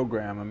together a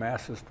program, a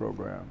master's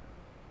program,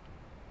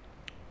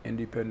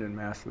 independent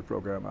master's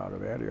program out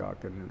of Antioch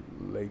in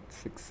the late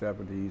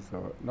 70s,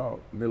 or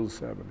no, middle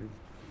 70s.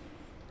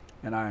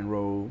 And I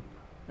enrolled.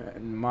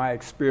 And my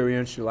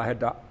experiential, I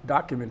had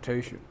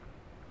documentation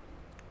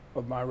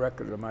of my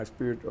record, of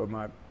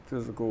my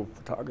physical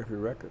photography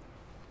record,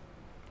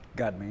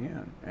 got me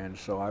in. And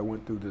so I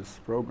went through this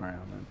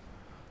program, and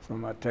some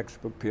of my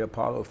textbook,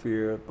 Apollo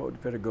Fear, The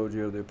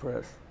Pedagogy of the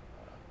Oppressed.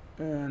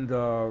 And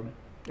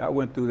I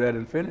went through that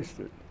and finished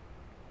it.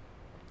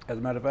 As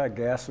a matter of fact,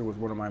 GASSER was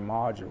one of my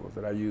modules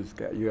that I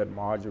used. You had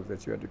modules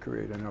that you had to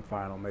create in a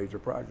final major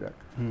project.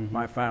 Mm-hmm.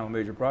 My final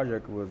major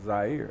project was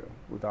Zaire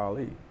with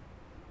Ali.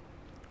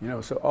 You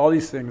know, so all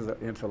these things are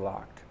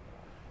interlocked.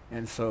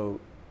 And so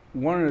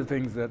one of the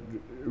things the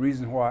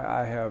reason why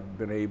I have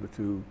been able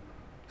to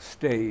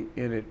stay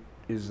in it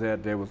is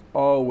that there was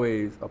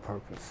always a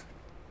purpose.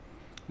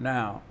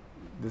 Now,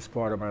 this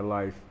part of my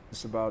life,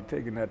 it's about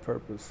taking that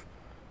purpose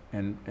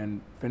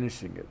and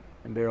finishing it.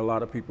 And there are a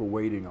lot of people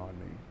waiting on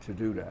me to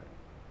do that.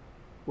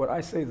 What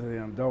I say to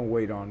them, don't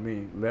wait on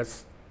me,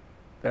 let's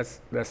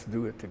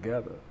do it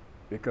together.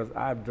 Because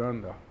I've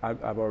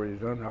already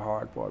done the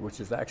hard part, which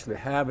is actually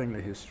having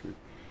the history.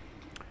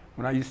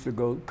 When I used to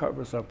go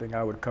cover something,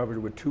 I would cover it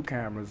with 2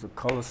 cameras, a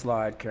color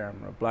slide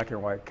camera, a black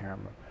and white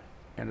camera,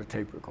 and a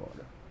tape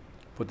recorder.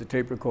 Put the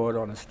tape recorder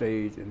on the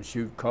stage and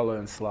shoot color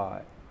and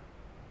slide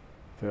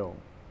film.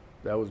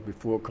 That was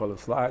before color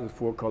slide,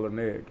 before color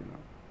neg, you know.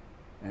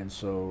 And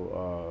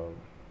so,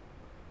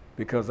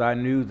 because I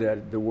knew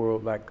that the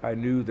world, I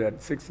knew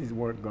that 60s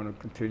weren't going to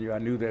continue. I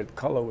knew that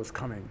color was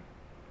coming.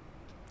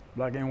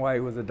 Black and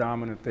white was a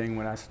dominant thing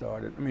when I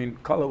started. I mean,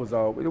 color was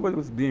it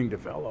was being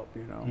developed,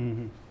 you know.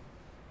 Mm-hmm.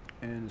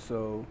 And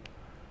so,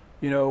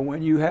 you know,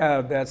 when you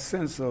have that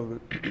sense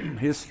of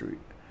history,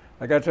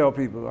 like I tell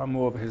people, I'm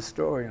more of a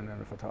historian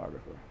than a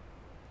photographer.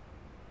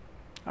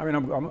 I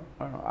mean,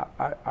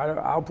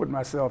 I'll put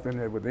myself in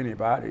there with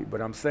anybody,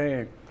 but I'm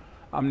saying,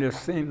 I'm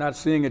just not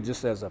seeing it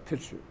just as a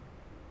picture.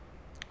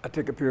 I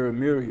take a picture of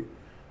Amiri.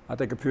 I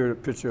take a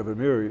picture of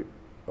Amiri.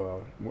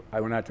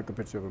 When I took a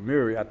picture of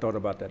Amiri, I thought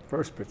about that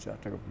first picture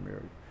I took of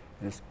Amiri.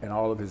 And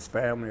all of his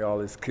family, all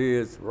his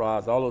kids,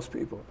 Roz, all those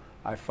people.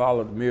 I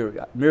followed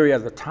Amiri. Amiri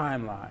has a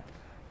timeline.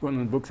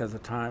 Gwendolyn Brooks has a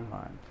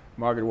timeline.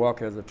 Margaret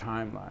Walker has a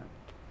timeline.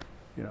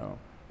 You know,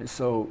 and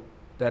so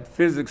that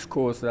physics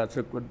course that I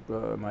took with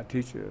my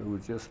teacher, who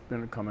had just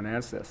become an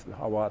ancestor,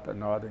 Hiawatha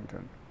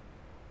Northington,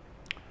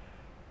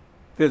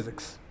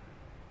 physics,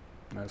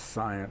 that's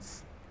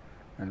science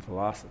and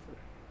philosophy.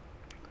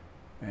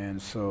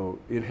 And so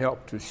it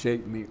helped to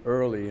shape me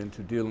early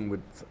into dealing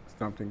with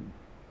something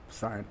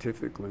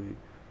scientifically,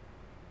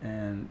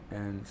 and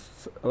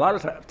a lot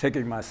of times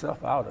taking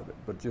myself out of it,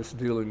 but just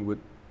dealing with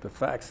the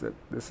facts that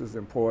this is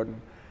important.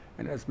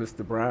 And that's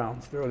Mr.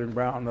 Brown, Sterling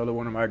Brown, another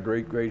one of my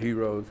great, great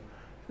heroes.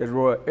 Said,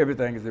 Roy,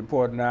 everything is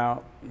important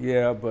now.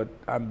 Yeah, but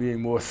I'm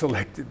being more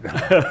selective now.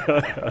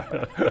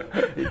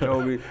 He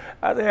told me.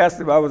 I asked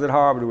him, I was at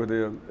Harvard with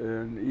him,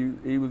 and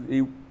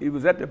he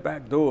was at the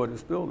back door of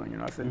this building. You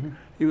know, I said,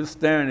 he was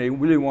staring there. He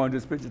really wanted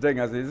this picture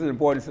taken. I said, this is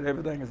important. He said,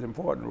 everything is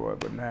important, Roy.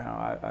 But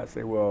now I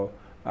say, well,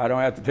 I don't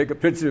have to take a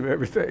picture of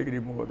everything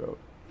anymore, though.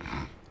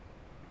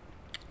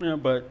 Yeah,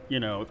 but, you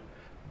know,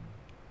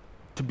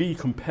 to be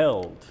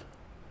compelled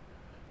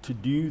to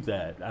do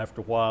that,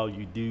 after a while,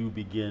 you do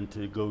begin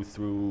to go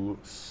through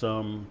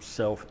some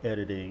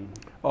self-editing.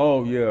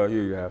 Oh, yeah,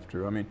 you have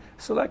to. I mean,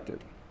 selective.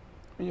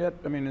 And yet,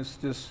 I mean, it's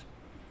just,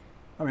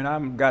 I mean,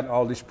 I've got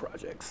all these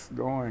projects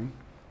going.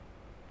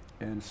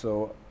 And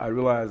so I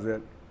realized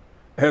that,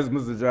 as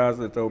Mr.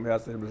 Johnson told me, I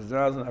said, Mr.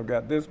 Johnson, I've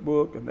got this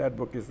book and that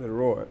book. He said,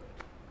 Roy,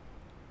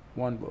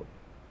 one book.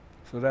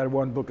 So that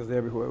one book is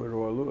everywhere with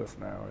Roy Lewis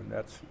now, and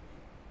that's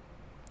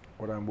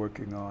what I'm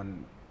working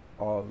on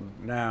all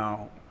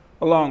now,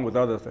 along with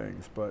other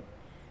things. But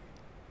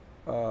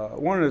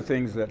one of the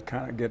things that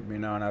kind of get me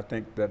now, and I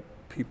think that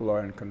people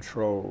are in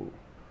control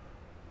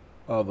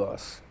of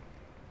us,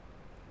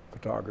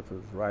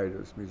 photographers,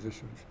 writers,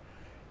 musicians,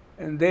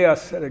 and they are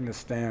setting the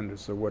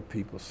standards of what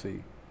people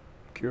see,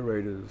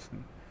 curators.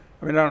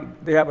 I mean,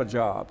 they have a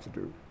job to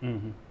do.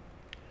 Mm-hmm.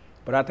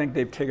 But I think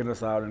they've taken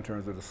us out in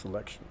terms of the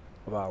selection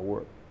of our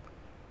work.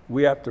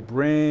 We have to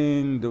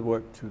bring the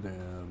work to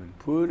them and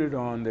put it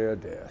on their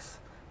desk.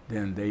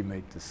 Then they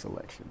make the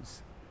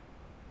selections.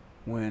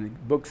 When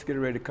books get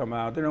ready to come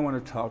out, they don't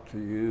want to talk to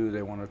you,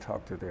 they want to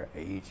talk to their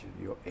agent,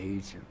 your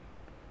agent.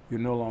 You're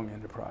no longer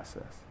in the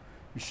process.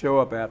 You show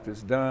up after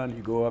it's done,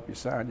 you go up, you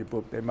sign your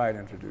book, they might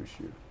introduce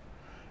you.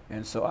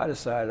 And so I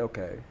decided,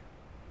 okay,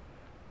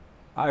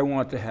 I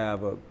want to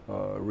have a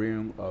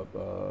realm of,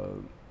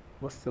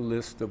 what's the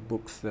list of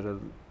books that are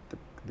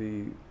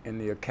in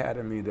the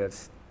academy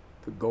that's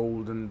the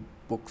golden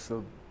books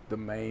of the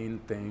main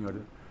thing or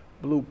the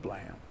blue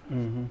plan.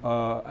 Mm-hmm.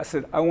 I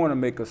said, I want to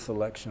make a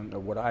selection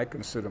of what I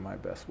consider my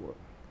best work.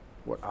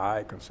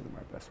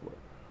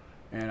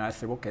 And I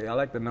said, okay, I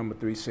like the number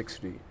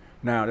 360.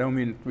 Now, I don't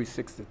mean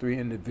 363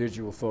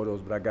 individual photos,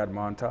 but I got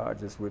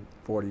montages with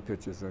 40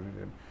 pictures in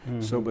it.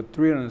 Mm-hmm. So, but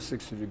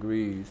 360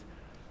 degrees,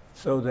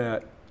 so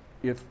that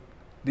if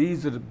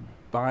these are the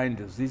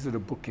binders, these are the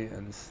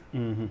bookends,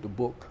 Mm-hmm. the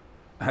book.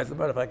 As a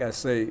matter of fact, I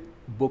say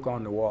book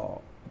on the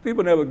wall.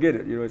 People never get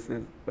it, you know, it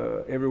says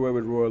everywhere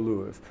with Roy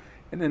Lewis.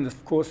 And then,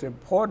 of course, the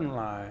important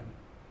line,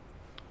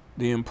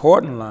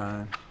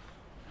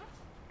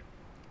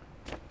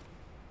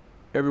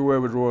 everywhere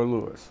with Roy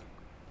Lewis.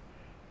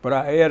 But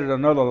I added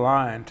another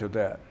line to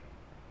that.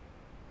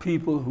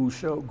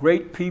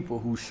 Great people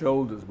whose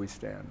shoulders we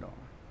stand on,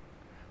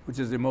 which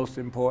is the most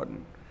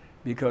important,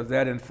 because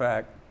that, in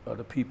fact, are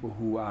the people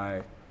who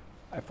I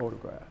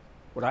photograph.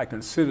 What I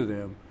consider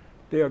them,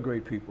 they are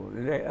great people.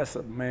 And that's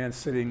a man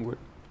sitting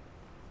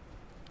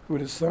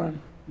with his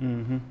son.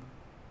 Mm-hmm.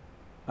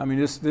 I mean,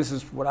 this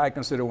is what I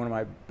consider one of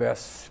my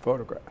best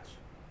photographs.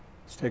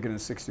 It's taken in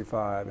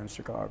 '65 in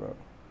Chicago.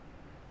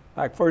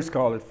 I first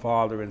called it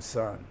Father and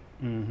Son.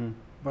 Mm-hmm.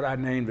 But I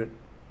named it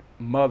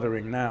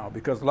Mothering now,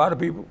 because a lot of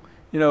people,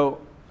 you know,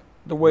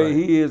 the way Right.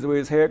 he is, the way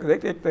his hair, they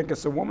think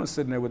it's a woman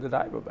sitting there with a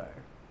diaper bag,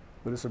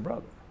 but it's a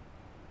brother.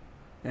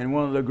 And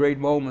one of the great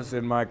moments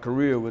in my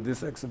career with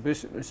this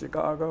exhibition in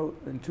Chicago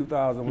in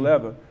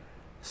 2011,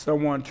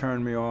 someone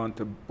turned me on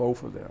to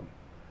both of them.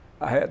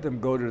 I had them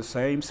go to the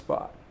same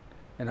spot,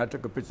 and I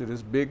took a picture of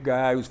this big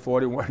guy who's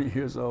 41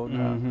 years old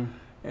now, Mm-hmm.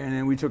 and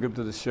then we took him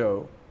to the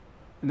show.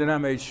 And then I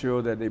made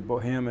sure that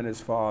him and his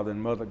father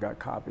and mother got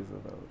copies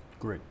of those.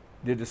 Great.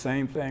 Did the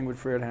same thing with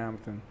Fred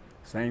Hampton,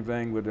 same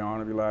thing with the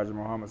Honorable Elijah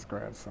Muhammad's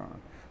grandson.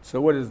 So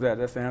what is that?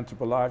 That's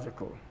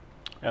anthropological.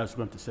 I was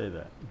going to say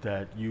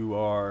that you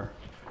are,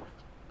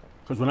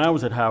 because when I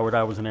was at Howard,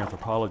 I was an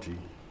anthropology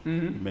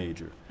Mm-hmm.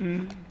 major.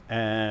 Mm-hmm.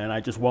 And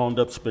I just wound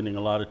up spending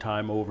a lot of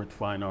time over at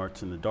Fine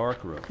Arts in the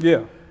darkroom.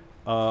 Yeah.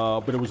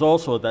 But it was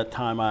also at that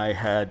time I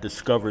had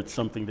discovered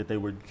something that they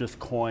were just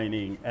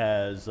coining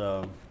as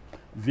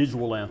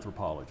visual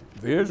anthropology.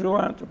 Visual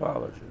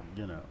anthropology.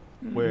 You know,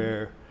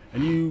 Mm-hmm.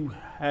 and you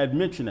had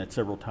mentioned that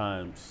several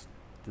times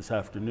this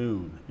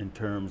afternoon in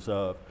terms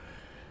of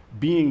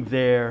being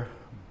there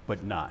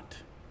but not.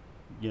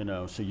 You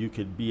know, so you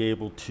could be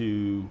able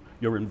to,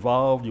 you're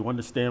involved, you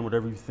understand what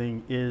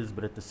everything is,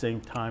 but at the same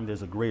time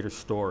there's a greater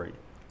story.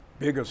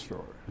 Bigger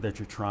story. That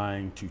you're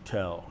trying to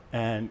tell.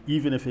 And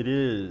even if it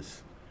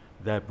is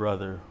that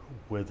brother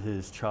with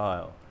his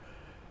child,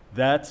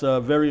 that's a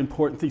very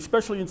important thing,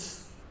 especially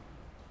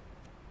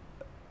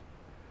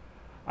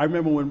I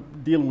remember when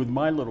dealing with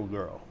my little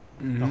girl,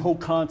 the whole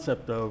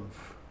concept of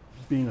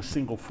being a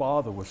single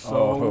father was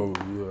so,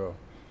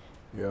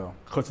 yeah.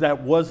 because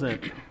that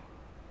wasn't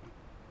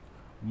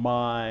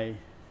my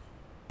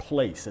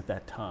place at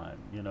that time,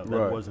 you know, that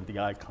Right. wasn't the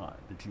icon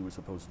that you were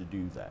supposed to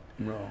do that.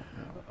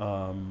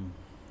 No.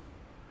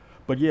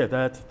 But yeah,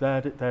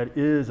 that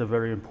is a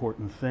very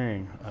important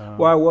thing.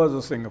 Well, I was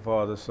a single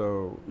father,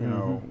 so, you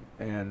know,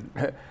 and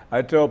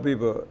I tell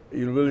people,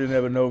 you really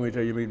never know me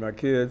till you meet my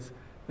kids.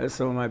 That's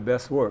some of my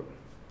best work.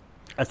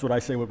 That's what I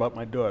say about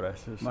my daughter. I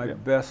says, My yeah,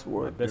 best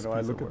work. best You know, I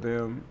piece of look at work.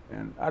 them,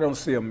 and I don't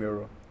see a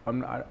mirror. I'm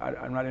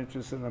not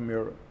interested in a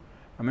mirror.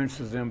 I'm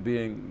interested in them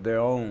being their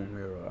own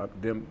mirror,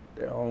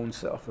 their own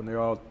self, and they're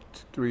all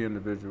three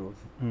individuals,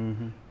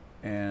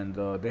 and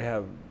they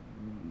have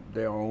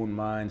their own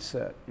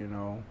mindset. You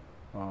know,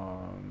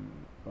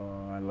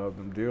 I love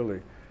them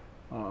dearly,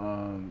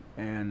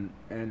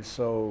 and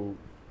so,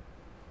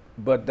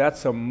 but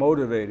that's a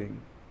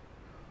motivating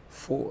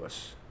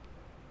force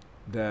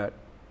that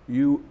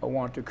you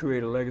want to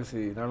create a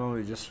legacy, not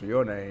only just for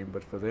your name,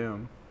 but for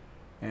them,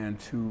 and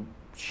to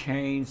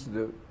change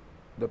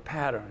the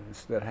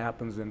patterns that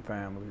happens in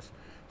families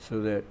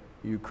so that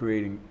you're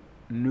creating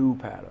new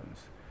patterns.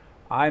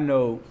 I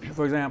know,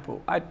 for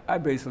example, I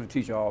basically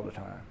teach all the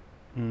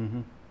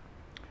time.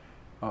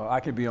 I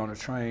could be on a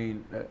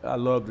train. I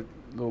love the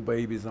little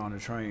babies on the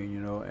train, you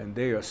know, and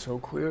they are so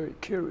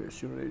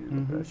curious, you know,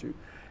 they look at you.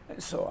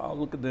 And so I'll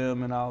look at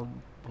them and I'll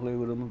play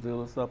with them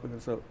until it's up,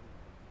 and so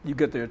you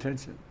get their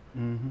attention,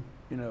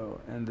 you know,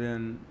 and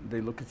then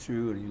they look at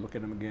you and you look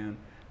at them again.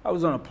 I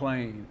was on a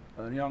plane.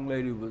 A young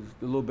lady the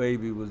little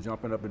baby was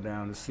jumping up and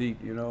down the seat,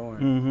 you know,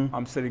 and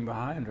I'm sitting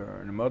behind her,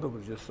 and the mother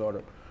was just sort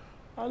of,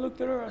 I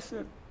looked at her,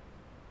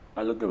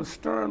 I looked at her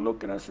stern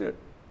look, and I said,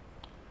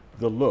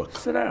 The look.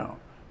 sit down.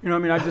 You know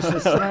what I mean? I just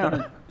said, sit down.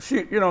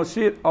 And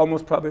she had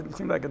almost probably, it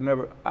seemed like it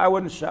never, I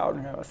wasn't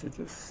shouting at her. I said,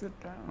 just sit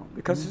down.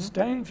 Because it's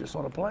dangerous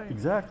on a plane.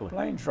 Exactly.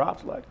 Plane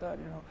drops like that,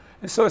 you know.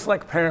 And so it's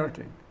like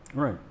parenting.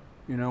 Right.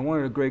 You know, one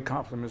of the great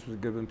compliments was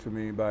given to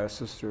me by a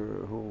sister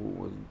who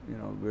was, you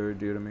know, very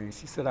dear to me.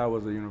 She said I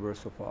was a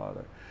universal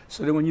father.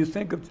 So that when you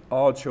think of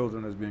all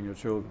children as being your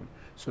children,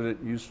 so that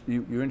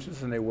you're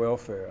interested in their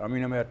welfare. I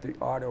mean, I'm at the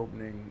art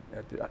opening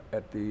at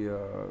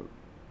the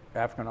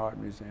African Art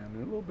Museum,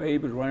 and the little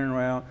babies running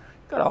around,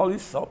 got all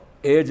these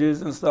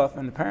edges and stuff,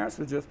 and the parents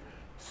are just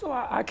So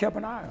I kept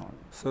an eye on her,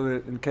 so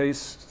that in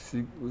case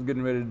she was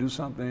getting ready to do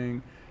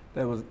something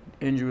that was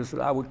injurious,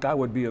 I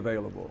would be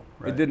available.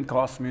 Right. It didn't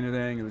cost me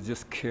anything. It was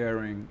just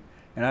caring.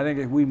 And I think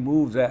if we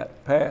move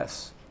that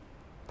past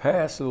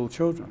little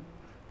children,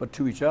 but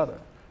to each other,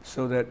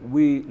 so that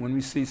when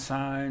we see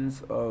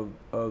signs of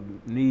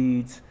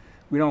needs,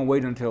 we don't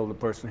wait until the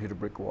person hit a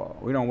brick wall.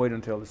 We don't wait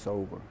until it's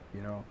over.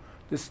 You know,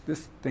 this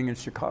thing in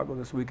Chicago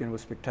this weekend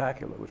was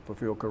spectacular. It was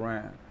Fafil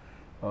Karan,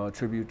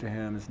 tribute to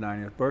him, his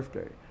 90th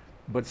birthday.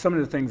 But some of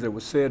the things that were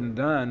said and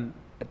done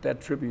at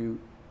that tribute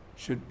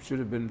should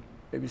have been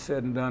maybe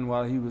said and done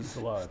while he was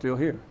still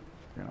here.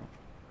 You know.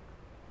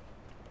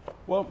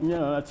 Well,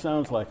 yeah, that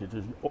sounds like it.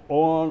 Just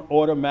on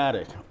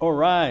automatic. All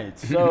right,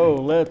 so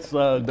let's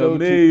go to The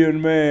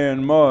Million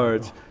Man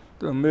March.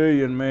 The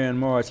Million Man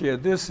March. Yeah,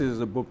 this is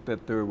a book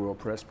that Third World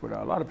Press put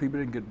out. A lot of people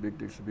didn't get big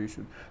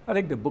distribution. I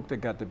think the book that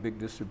got the big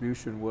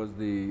distribution was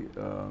the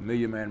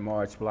Million Man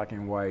March, black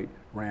and white,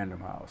 Random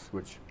House,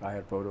 which I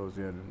had photos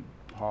in,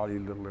 Harley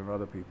Little and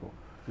other people.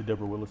 the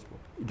Deborah Willis book.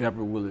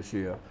 Deborah Willis,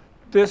 yeah.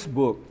 This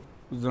book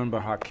was done by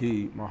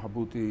Haki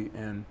Mahabuti,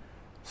 and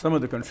some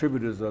of the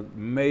contributors are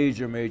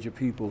major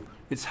people.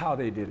 It's how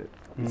they did it.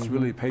 It's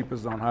really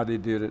papers on how they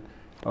did it.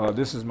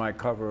 This is my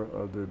cover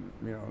of the,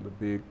 you know, the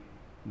big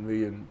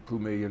million, 2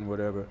 million,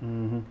 whatever.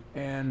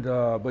 And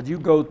but you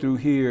go through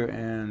here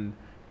and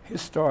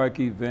historic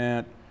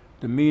event,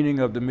 the meaning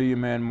of the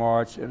Million Man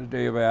March and the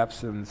Day of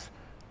Absence,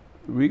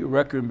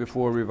 Requiem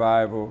before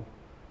revival.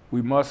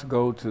 We must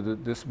go to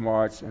this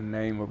march in the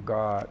name of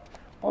God.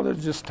 All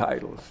those just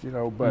titles, you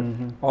know, but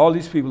all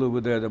these people who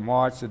were there, the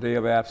march, the Day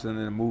of Absence,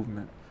 and the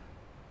movement.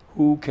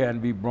 Who can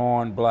be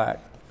born black,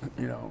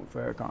 you know,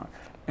 Farrakhan.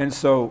 And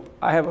so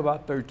I have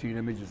about 13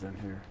 images in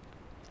here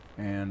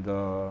and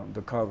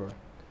the cover.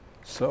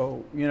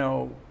 So, you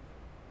know,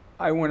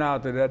 I went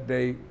out there that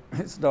day.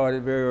 It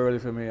started very early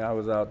for me. I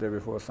was out there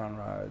before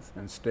sunrise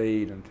and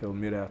stayed until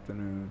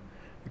mid-afternoon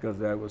because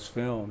that was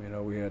film, you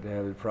know. We had to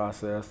have it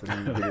processed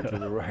and then get it to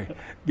the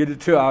get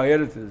it to our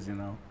editors, you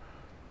know.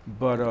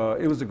 But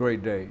it was a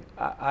great day.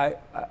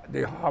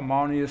 The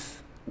harmonious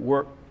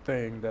work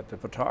thing that the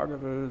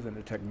photographers and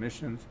the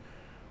technicians,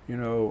 you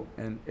know,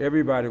 and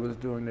everybody was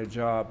doing their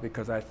job,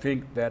 because I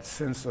think that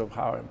sense of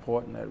how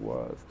important that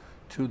was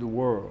to the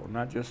world,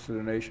 not just to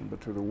the nation,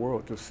 but to the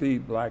world, to see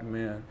black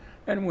men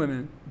and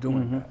women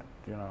doing that,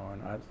 you know,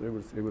 and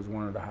it was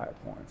one of the high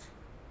points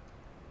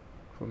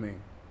for me.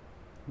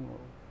 Well,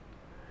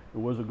 it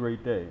was a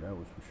great day, that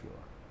was for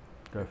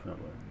sure,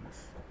 definitely.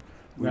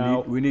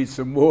 We need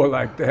some more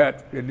like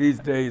that in these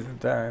days and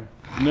time.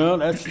 No,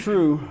 that's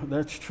true.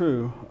 That's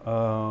true.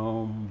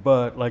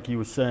 But like you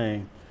were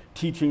saying,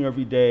 teaching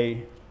every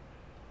day,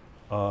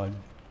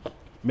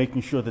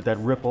 making sure that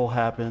ripple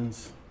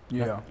happens.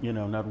 Yeah. Not, you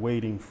know, not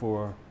waiting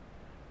for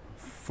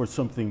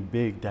something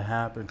big to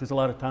happen. Because a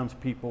lot of times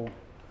people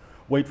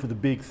wait for the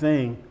big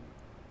thing,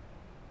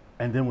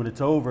 and then when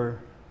it's over,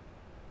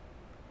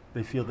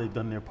 they feel they've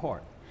done their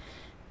part.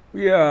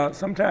 Yeah.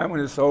 Sometimes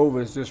when it's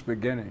over, it's just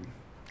beginning.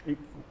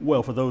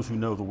 Well, for those who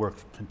know, the work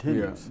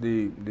continues.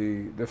 Yeah,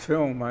 the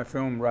film, my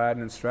film,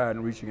 Riding and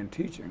Striding, Reaching and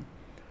Teaching,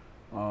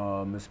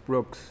 Miss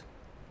Brooks,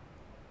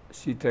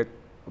 she took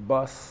a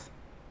bus,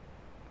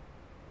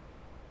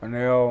 an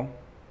L,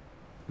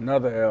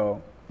 another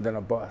L, then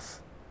a bus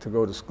to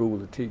go to school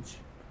to teach.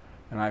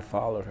 And I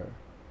followed her.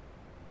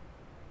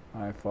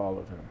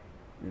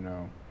 You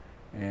know.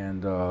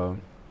 And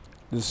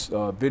this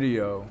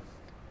video,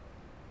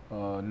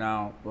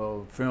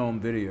 film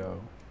video,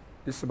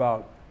 it's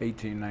about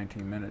 18,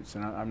 19 minutes,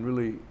 and I'm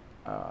really,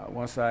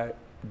 once I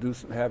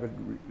have it,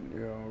 you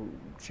know,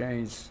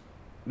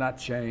 not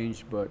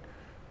change, but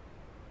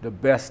the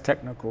best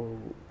technical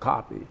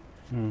copy,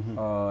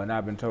 and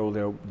I've been told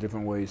there are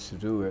different ways to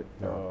do it,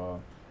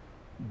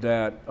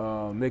 that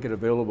make it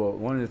available.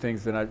 One of the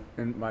things that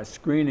in my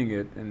screening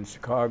it in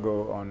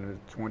Chicago on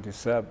the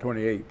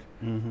 28th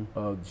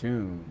of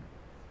June,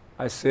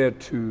 I said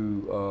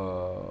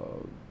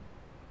to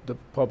the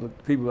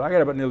public people, I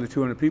got about nearly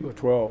 200 people at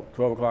 12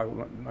 o'clock,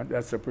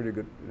 that's a pretty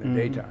good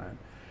daytime.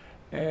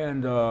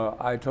 And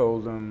I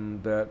told them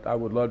that I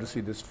would love to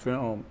see this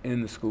film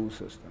in the school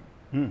system.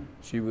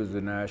 She was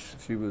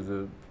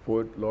a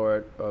poet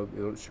laureate of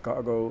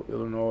Chicago,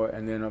 Illinois,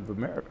 and then of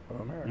America.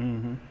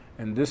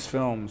 And this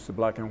film is the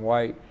black and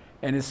white,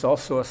 and it's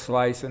also a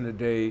slice in the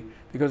day,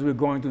 because we're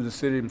going through the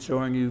city and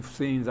showing you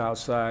scenes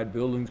outside,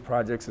 buildings,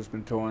 projects that's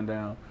been torn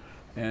down.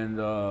 And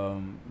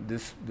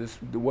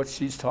what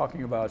she's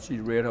talking about, she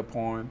read her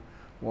poem,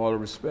 Wall of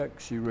Respect.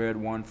 She read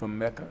one from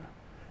Mecca.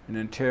 And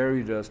then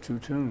Terry does 2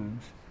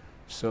 tunes.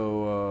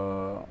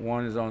 So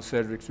one is on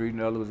Cedric Street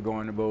and the other was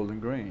Going to Bowling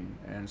Green.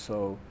 And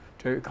so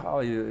Terry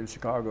Collier in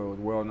Chicago is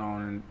well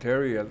known, and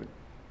Terry has a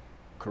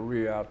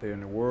career out there in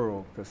the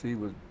world because he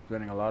was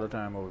spending a lot of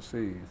time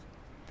overseas.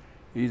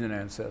 He's an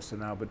ancestor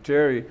now. But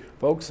Terry,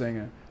 folk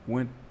singer,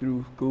 went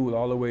through school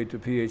all the way to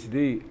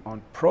PhD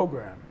on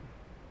programming.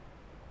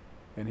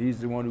 And he's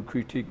the one who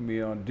critiqued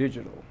me on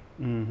digital.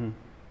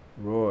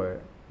 Roy,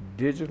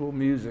 digital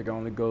music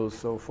only goes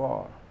so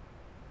far.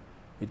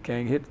 It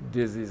can't hit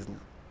Dizzy's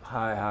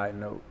high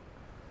note.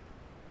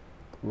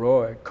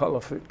 Roy,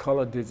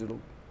 color digital,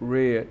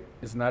 red,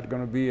 is not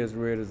going to be as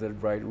red as that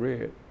bright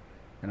red.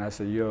 And I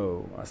said,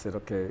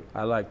 okay,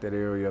 I like that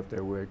area up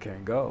there where it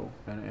can't go.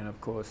 And of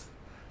course,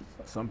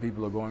 some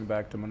people are going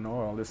back to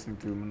Menorah, listening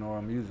to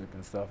Menorah music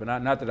and stuff.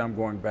 And not that I'm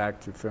going back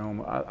to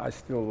film, I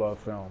still love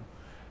film.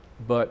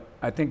 But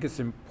I think it's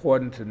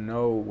important to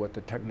know what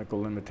the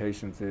technical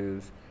limitations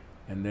is,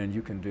 and then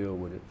you can deal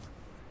with it,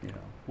 you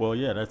know. Well,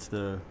 yeah,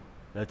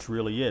 that's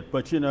really it.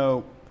 But you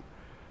know,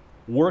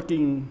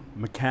 working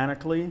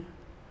mechanically,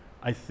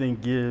 I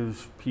think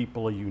gives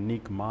people a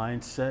unique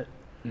mindset.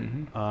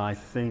 I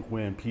think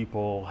when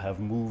people have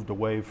moved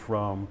away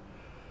from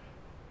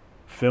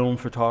film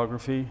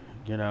photography,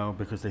 you know,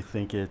 because they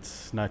think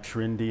it's not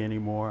trendy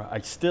anymore, I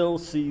still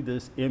see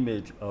this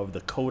image of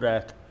the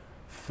Kodak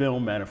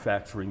film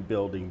manufacturing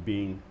building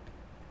being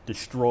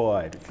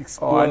destroyed.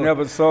 Oh, I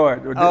never saw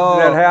it. Did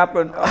that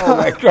happen? Oh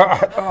my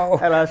God! Oh,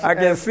 and I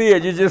can see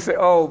it. You just say,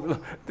 "Oh,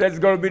 that's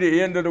going to be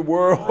the end of the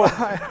world."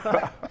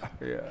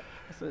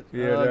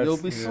 Yeah, you'll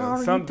be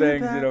sorry. Some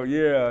things, you know.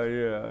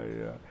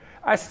 Yeah.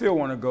 I still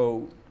want to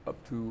go up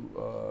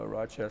to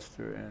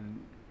Rochester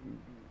and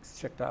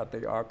check out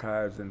the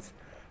archives, and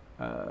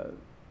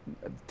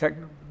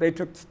they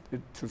took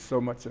it to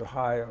so much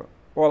higher.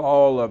 Well,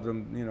 all of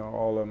them, you know,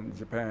 all of them,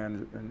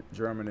 Japan and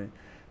Germany.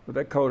 But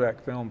that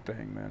Kodak film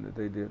thing, man, that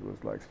they did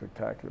was like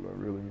spectacular,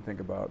 really. You think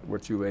about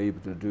what you were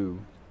able to do,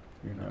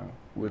 you know,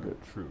 with it.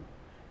 True.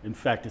 In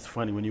fact, it's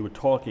funny, when you were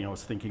talking, I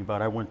was thinking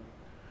about,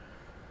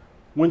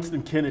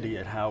 Winston Kennedy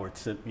at Howard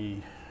sent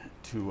me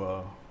to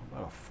a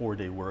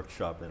 4-day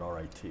workshop at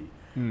RIT.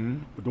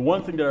 But the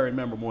one thing that I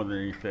remember more than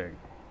anything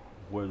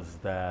was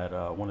that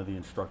one of the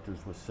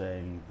instructors was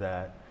saying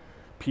that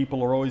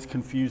people are always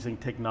confusing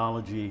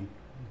technology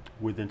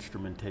with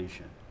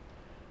instrumentation.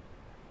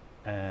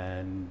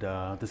 And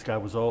this guy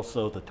was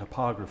also the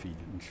topography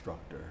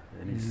instructor.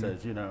 And he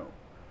says, you know,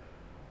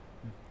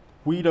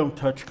 we don't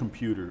touch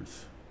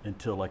computers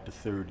until like the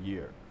 3rd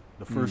year.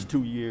 The first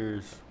 2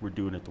 years, we're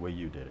doing it the way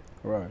you did it.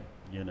 Right.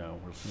 You know,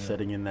 we're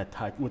setting in that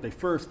type. Well,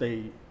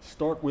 they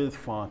start with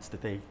fonts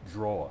that they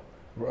draw.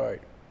 Right.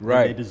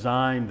 They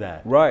design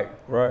that. Right.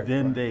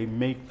 Then they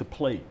make the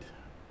plate,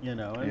 you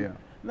know, and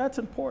that's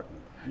important.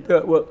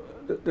 Well,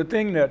 the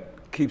thing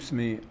that keeps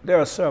me, there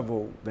are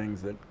several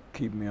things that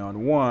keep me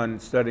on. One,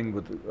 studying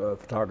with a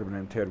photographer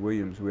named Ted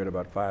Williams. We had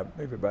about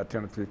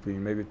 10 or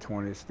 15, maybe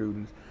 20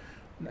 students,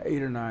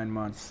 8 or 9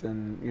 months,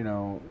 and, you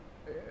know,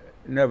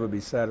 never be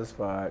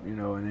satisfied, you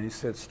know. And he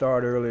said,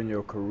 start early in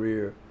your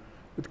career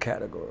with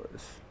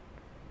categories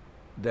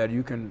that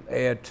you can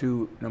add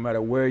to, no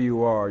matter where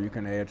you are, you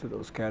can add to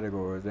those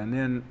categories. And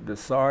then the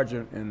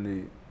sergeant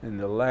in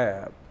the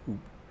lab who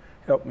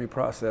helped me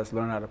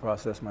learn how to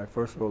process my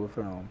first roll of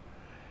film.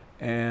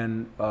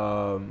 And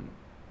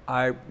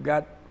I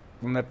got,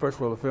 from that first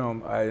roll of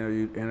film, I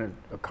entered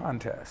a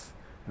contest,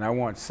 and I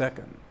won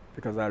second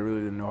because I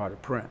really didn't know how to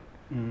print.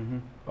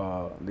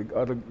 The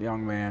other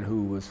young man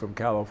who was from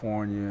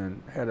California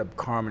and had a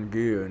Carmen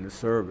gear in the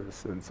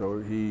service, and so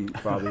he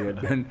probably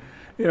had been,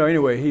 you know,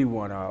 anyway, he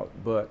won out.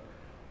 But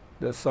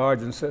the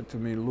sergeant said to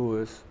me,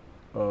 Lewis,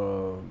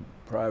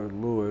 Private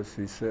Lewis,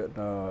 he said,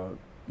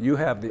 you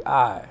have the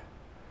eye,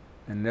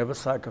 and never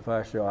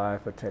sacrifice your eye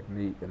for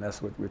technique. And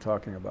that's what we're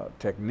talking about,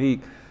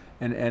 technique.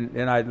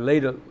 And I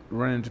later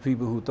ran into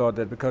people who thought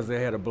that because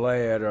they had a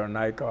Blad or a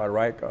Nikon or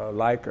a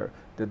Leica,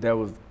 that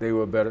they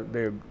were better.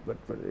 But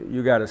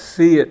you got to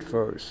see it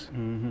first.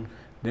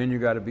 Then you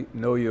got to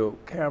know your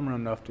camera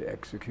enough to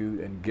execute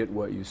and get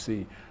what you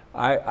see.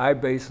 I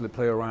basically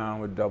play around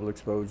with double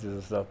exposures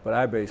and stuff, but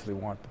I basically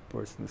want the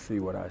person to see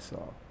what I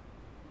saw,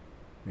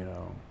 you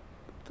know,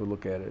 to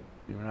look at it.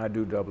 When I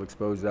do double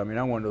exposures, I mean,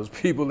 I'm one of those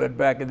people that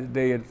back in the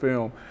day in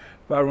film,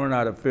 if I run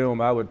out of film,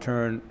 I could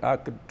turn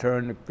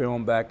the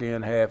film back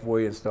in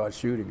halfway and start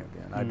shooting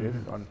again. I did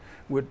it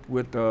with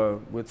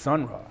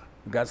Sunra.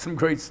 We got some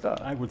great stuff.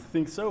 I would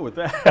think so with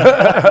that.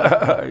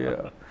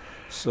 Yeah.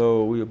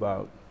 So are we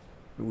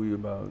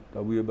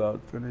about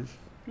finished?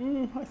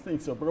 I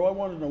think so, but I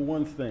want to know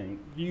one thing.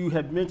 You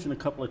had mentioned a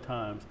couple of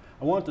times,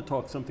 I wanted to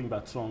talk something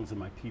about Songs and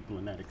My People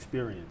and that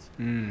experience.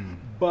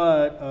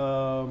 But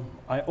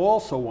I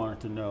also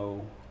wanted to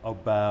know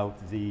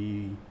about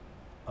the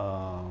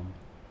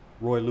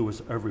Roy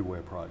Lewis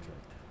Everywhere project.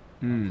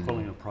 I'm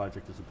calling it a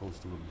project as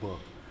opposed to a book.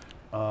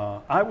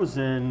 I was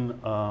in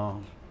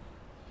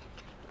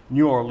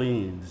New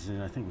Orleans,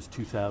 and I think it was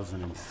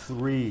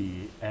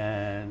 2003,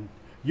 and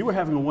you were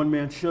having a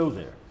one-man show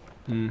there.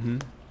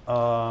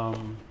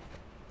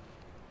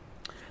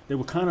 They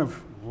were kind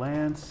of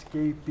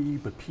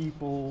landscapey, but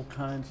people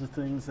kinds of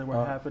things that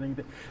were happening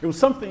there. It was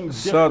something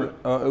different.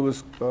 It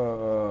was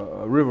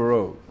River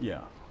Road.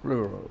 Yeah.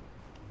 River Road.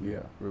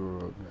 Yeah, River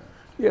Road.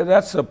 Yeah,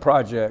 that's a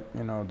project,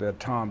 you know, that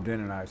Tom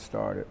Dent and I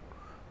started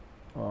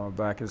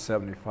back in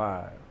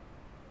 '75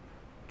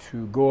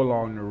 to go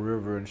along the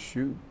river and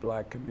shoot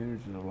black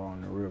communities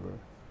along the river.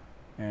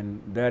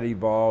 And that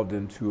evolved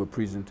into a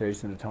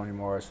presentation to Toni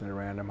Morrison at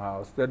Random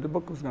House. That the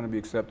book was going to be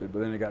accepted, but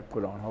then it got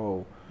put on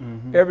hold.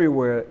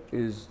 Everywhere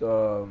is,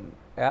 I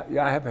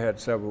have had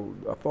several,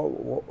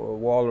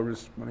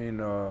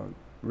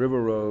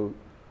 River Road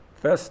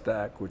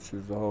Festac, which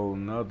is a whole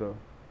nother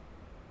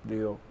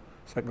deal,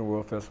 Second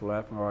World Festival of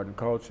African Art and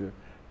Culture.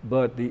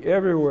 But the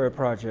Everywhere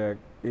Project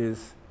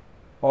is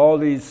all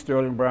these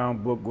Sterling Brown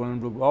books, Gwendolyn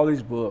Brooks, all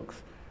these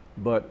books,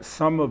 but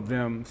some of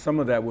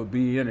that will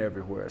be in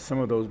Everywhere. Some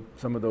of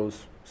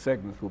those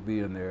segments will be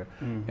in there.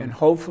 And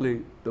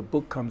hopefully the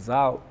book comes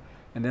out,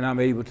 and then I'm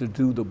able to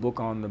do the book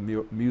on the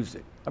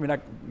music. I mean,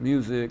 like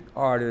music,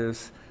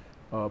 artists,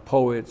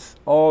 poets,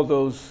 all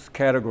those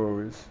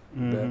categories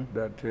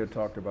that Ted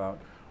talked about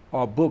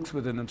are books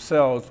within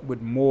themselves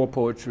with more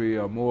poetry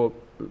or more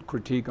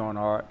critique on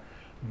art.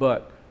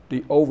 But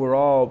the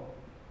overall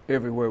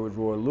Everywhere with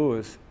Roy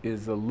Lewis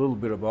is a little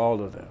bit of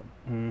all of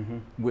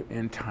them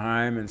in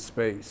time and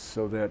space,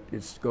 so that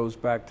it goes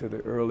back to the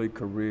early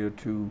career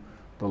to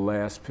the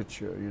last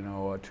picture, you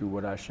know, or to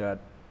what I shot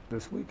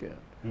this weekend,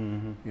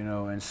 you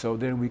know. And so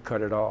then we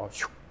cut it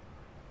off,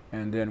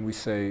 and then we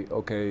say,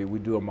 okay, we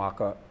do a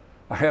mock-up.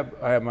 I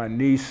have my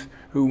niece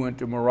who went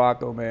to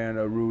Morocco, man,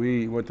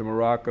 Rui went to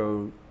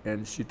Morocco,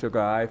 and she took her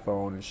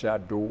iPhone and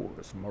shot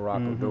doors,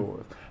 Morocco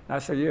doors. And I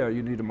said, yeah,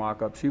 you need a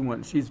mock-up. She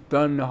went, she's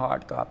done the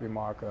hard copy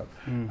mock-up.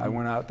 I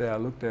went out there, I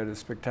looked at it, it's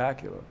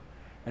spectacular.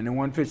 And then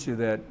one picture,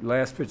 that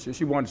last picture,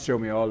 she wanted to show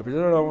me all the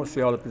pictures. I don't want to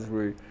see all the pictures,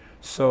 Rui.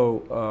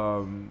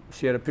 So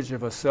she had a picture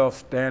of herself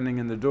standing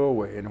in the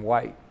doorway in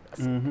white.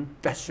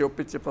 That's your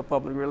picture for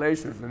public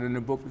relations. And in the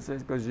book it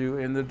says, because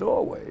you're in the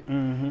doorway.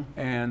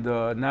 And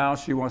now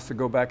she wants to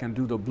go back and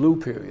do the blue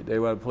period. They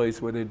were a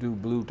place where they do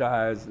blue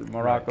ties.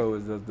 Morocco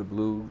is the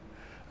blue,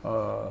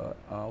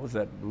 what's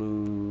that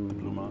blue? The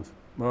blue mosque?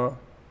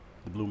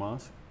 The blue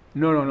mosque?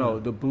 No.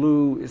 The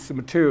blue, it's the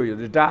material,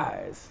 the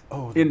dyes.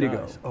 Oh, indigo.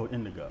 Dyes. Oh,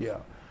 indigo. Yeah.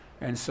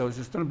 And so it's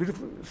just done a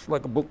beautiful, it's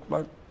like a book,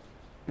 like,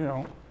 you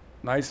know,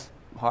 nice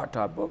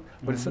hardtop book,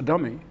 but it's a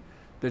dummy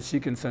that she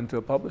can send to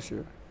a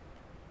publisher.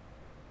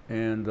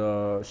 And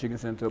she can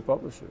send to a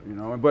publisher, you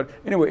know. But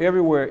anyway,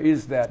 Everywhere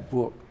is that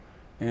book.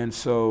 And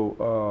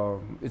so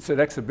it's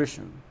an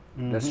exhibition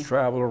that's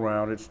traveled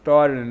around. It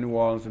started in New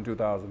Orleans in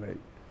 2008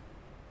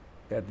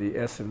 at the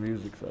Essen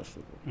Music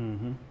Festival.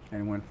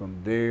 And went from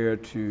there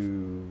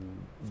to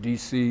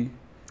DC,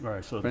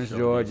 Prince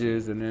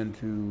George's, and then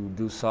to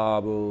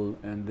DuSable,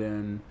 and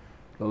then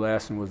the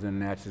last one was in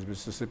Natchez,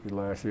 Mississippi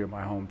last year,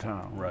 my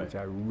hometown, which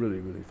I really,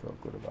 really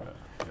felt good about.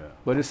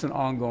 But it's an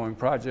ongoing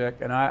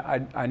project, and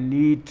I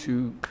need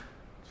to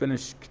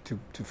finish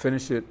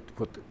it,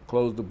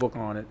 close the book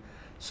on it,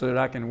 so that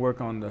I can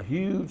work on the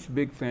huge,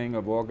 big thing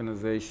of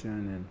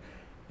organization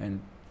and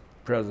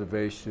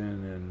preservation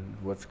and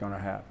what's going to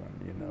happen,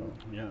 you know.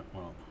 Yeah,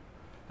 well,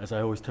 as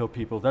I always tell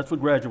people, that's what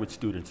graduate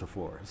students are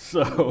for.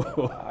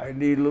 So I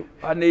need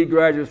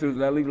graduate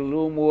students. I need a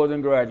little more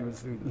than graduate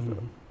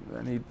students.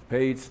 I need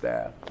paid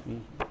staff.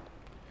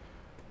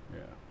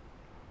 Yeah.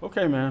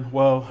 Okay, man.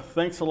 Well,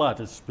 thanks a lot.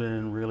 It's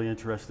been really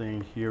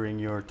interesting hearing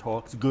your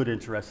talks. Good,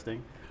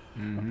 interesting.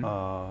 Found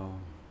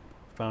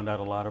out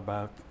a lot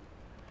about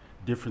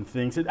different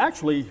things, and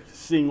actually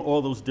seeing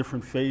all those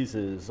different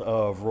phases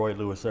of Roy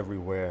Lewis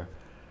Everywhere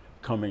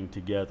coming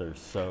together.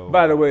 So,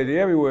 by the way, the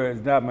Everywhere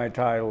is not my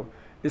title.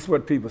 It's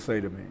what people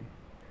say to me.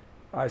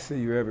 I see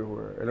you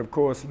everywhere. And of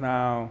course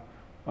now,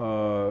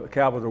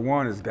 Capital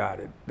One has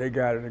got it. They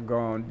got it and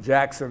gone.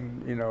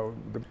 Jackson, you know,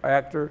 the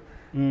actor,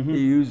 he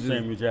uses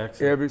Samuel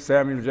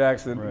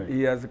Jackson. Right.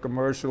 He has a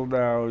commercial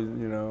now,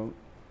 you know.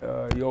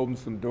 He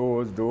opens some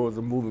doors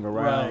are moving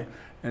around.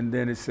 And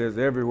then it says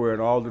Everywhere,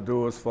 and all the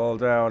doors fall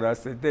down. I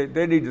said,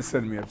 they need to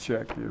send me a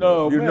check. You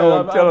know,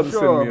 I'm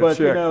sure, but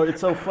you know,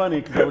 it's so funny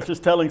because I was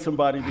just telling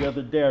somebody the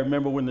other day. I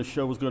remember when the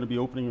show was going to be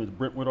opening at the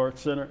Brentwood Arts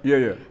Center.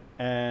 Yeah.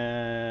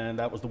 And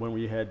that was the one where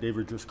you had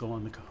David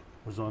Driscoll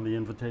was on the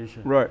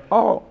invitation. Right.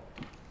 Oh.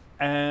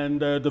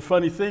 And the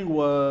funny thing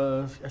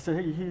was, I said,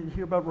 hey, you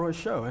hear about Roy's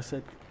show? I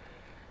said,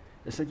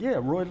 yeah,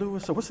 Roy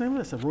Lewis. So what's the name of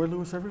it? I said, Roy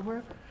Lewis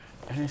Everywhere.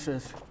 And he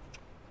says,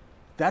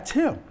 that's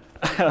him.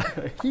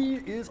 He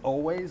is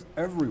always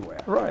everywhere.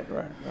 Right.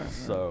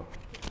 So,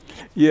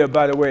 yeah.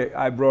 By the way,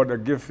 I brought a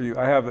gift for you.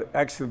 I have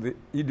actually.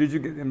 Did you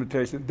get the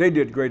invitation? They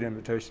did great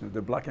invitations.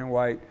 The black and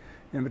white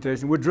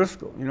invitation with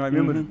Driscoll. You know, I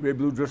remember they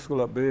blew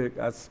Driscoll up big.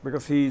 That's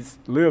because he's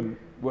lived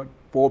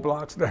 4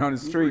 blocks down the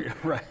street.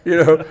 Right.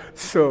 You know,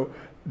 so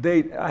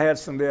they had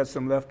some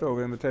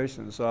leftover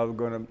invitations. So I was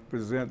going to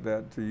present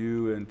that to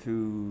you and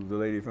to the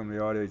lady from the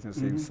art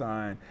agency to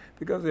sign,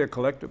 because they're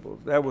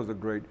collectibles. That was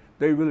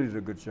they really did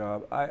a good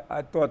job.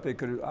 I thought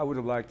I would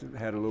have liked to have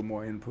had a little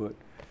more input.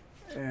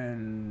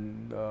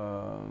 And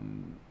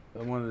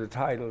one of the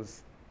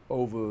titles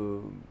over,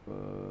 you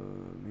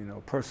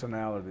know,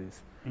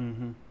 personalities.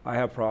 I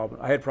had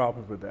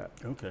problems with that.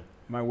 Okay.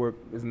 My work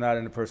is not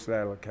in the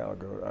personality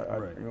category.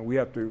 You know, we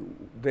have to.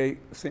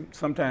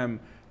 Sometimes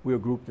we are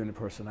grouped into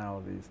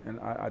personalities, and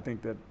I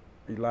think that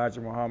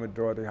Elijah Muhammad,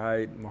 Dorothy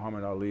Height,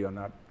 Muhammad Ali are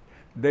not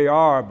They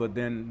are, but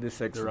then this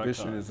They're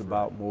exhibition icons, is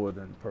about more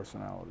than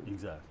personality.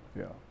 Exactly.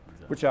 Yeah.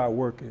 Exactly. Which our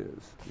work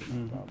is.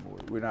 About more.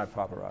 We're not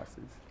paparazzis.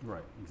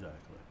 Right. Exactly.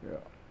 Yeah.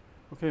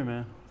 Okay,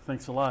 man.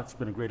 Thanks a lot. It's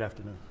been a great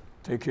afternoon.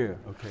 Take care.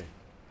 Okay.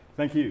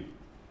 Thank you.